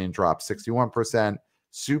 Alien dropped 61%.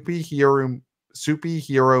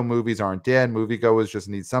 Superhero movies aren't dead. Moviegoers just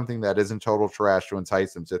need something that isn't total trash to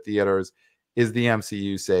entice them to theaters. Is the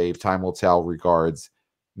MCU safe? Time will tell. Regards,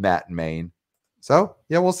 Matt in Maine. So,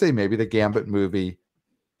 yeah, we'll see. Maybe the Gambit movie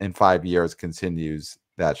in 5 years continues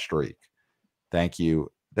that streak. Thank you,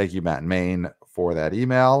 Matt in Maine, for that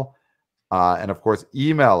email. And of course,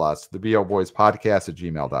 email us,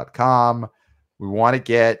 theboboyspodcast@gmail.com. We want to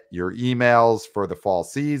get your emails for the fall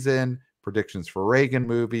season, predictions for Reagan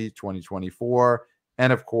movie 2024,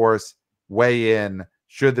 and of course, weigh in.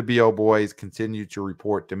 Should the BO Boys continue to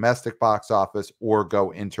report domestic box office or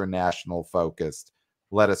go international focused?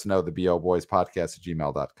 Let us know,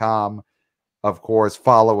 theboboyspodcast@gmail.com. Of course,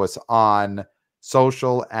 follow us on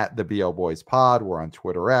social at the BO Boys Pod. We're on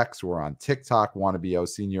Twitter X. We're on TikTok. Wannabe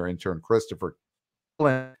senior intern Christopher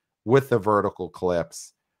with the vertical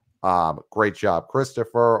clips. Great job,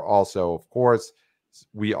 Christopher. Also, of course,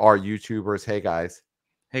 we are YouTubers. Hey guys.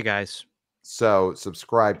 So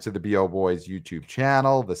subscribe to the BO Boys YouTube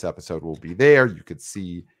channel. This episode will be there. You could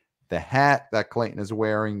see the hat that Clayton is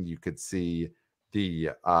wearing. You could see the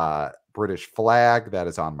British flag that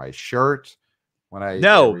is on my shirt.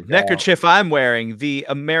 No, neckerchief I'm wearing, the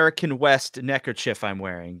American West neckerchief I'm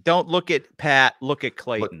wearing. Don't look at Pat, look at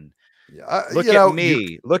Clayton. Look at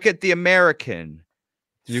me. Look at the American.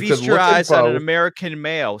 Feast your eyes on an American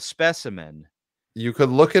male specimen. You could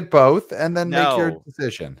look at both and then make your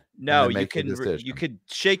decision. No, you could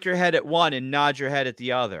shake your head at one and nod your head at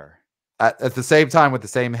the other. At the same time with the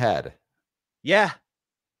same head. Yeah.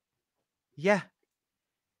 Yeah.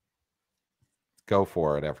 Go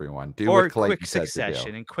for it, everyone. Do what Clayton said to do.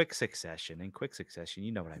 In quick succession.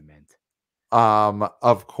 You know what I meant.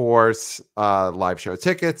 Of course, live show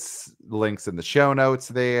tickets, links in the show notes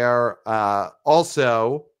there.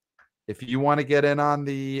 Also, if you want to get in on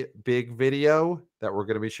the big video that we're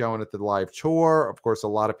going to be showing at the live tour, of course, a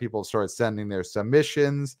lot of people started sending their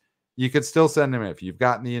submissions. You could still send them in. If you've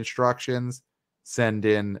gotten the instructions, send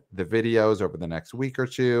in the videos over the next week or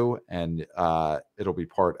two, and it'll be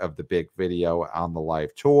part of the big video on the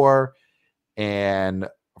live tour. And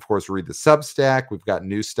of course, read the Substack. We've got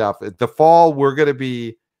new stuff. The fall, we're going to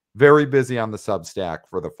be very busy on the Substack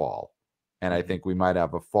for the fall. And I think we might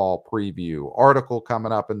have a fall preview article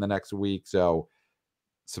coming up in the next week. So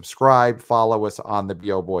subscribe, follow us on the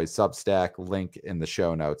BO Boys Substack, link in the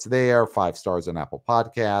show notes there, 5 stars on Apple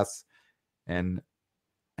Podcasts. And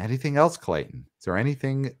anything else, Clayton? Is there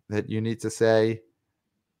anything that you need to say?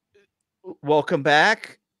 Welcome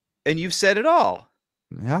back. And you've said it all.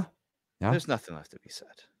 Yeah. There's nothing left to be said.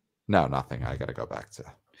 No, nothing. I got to go back to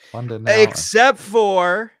London now. Except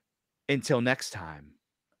for until next time.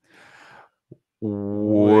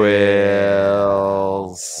 We'll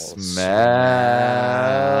smell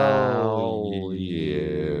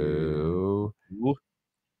you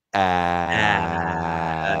at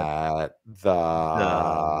the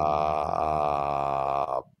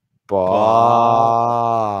bar.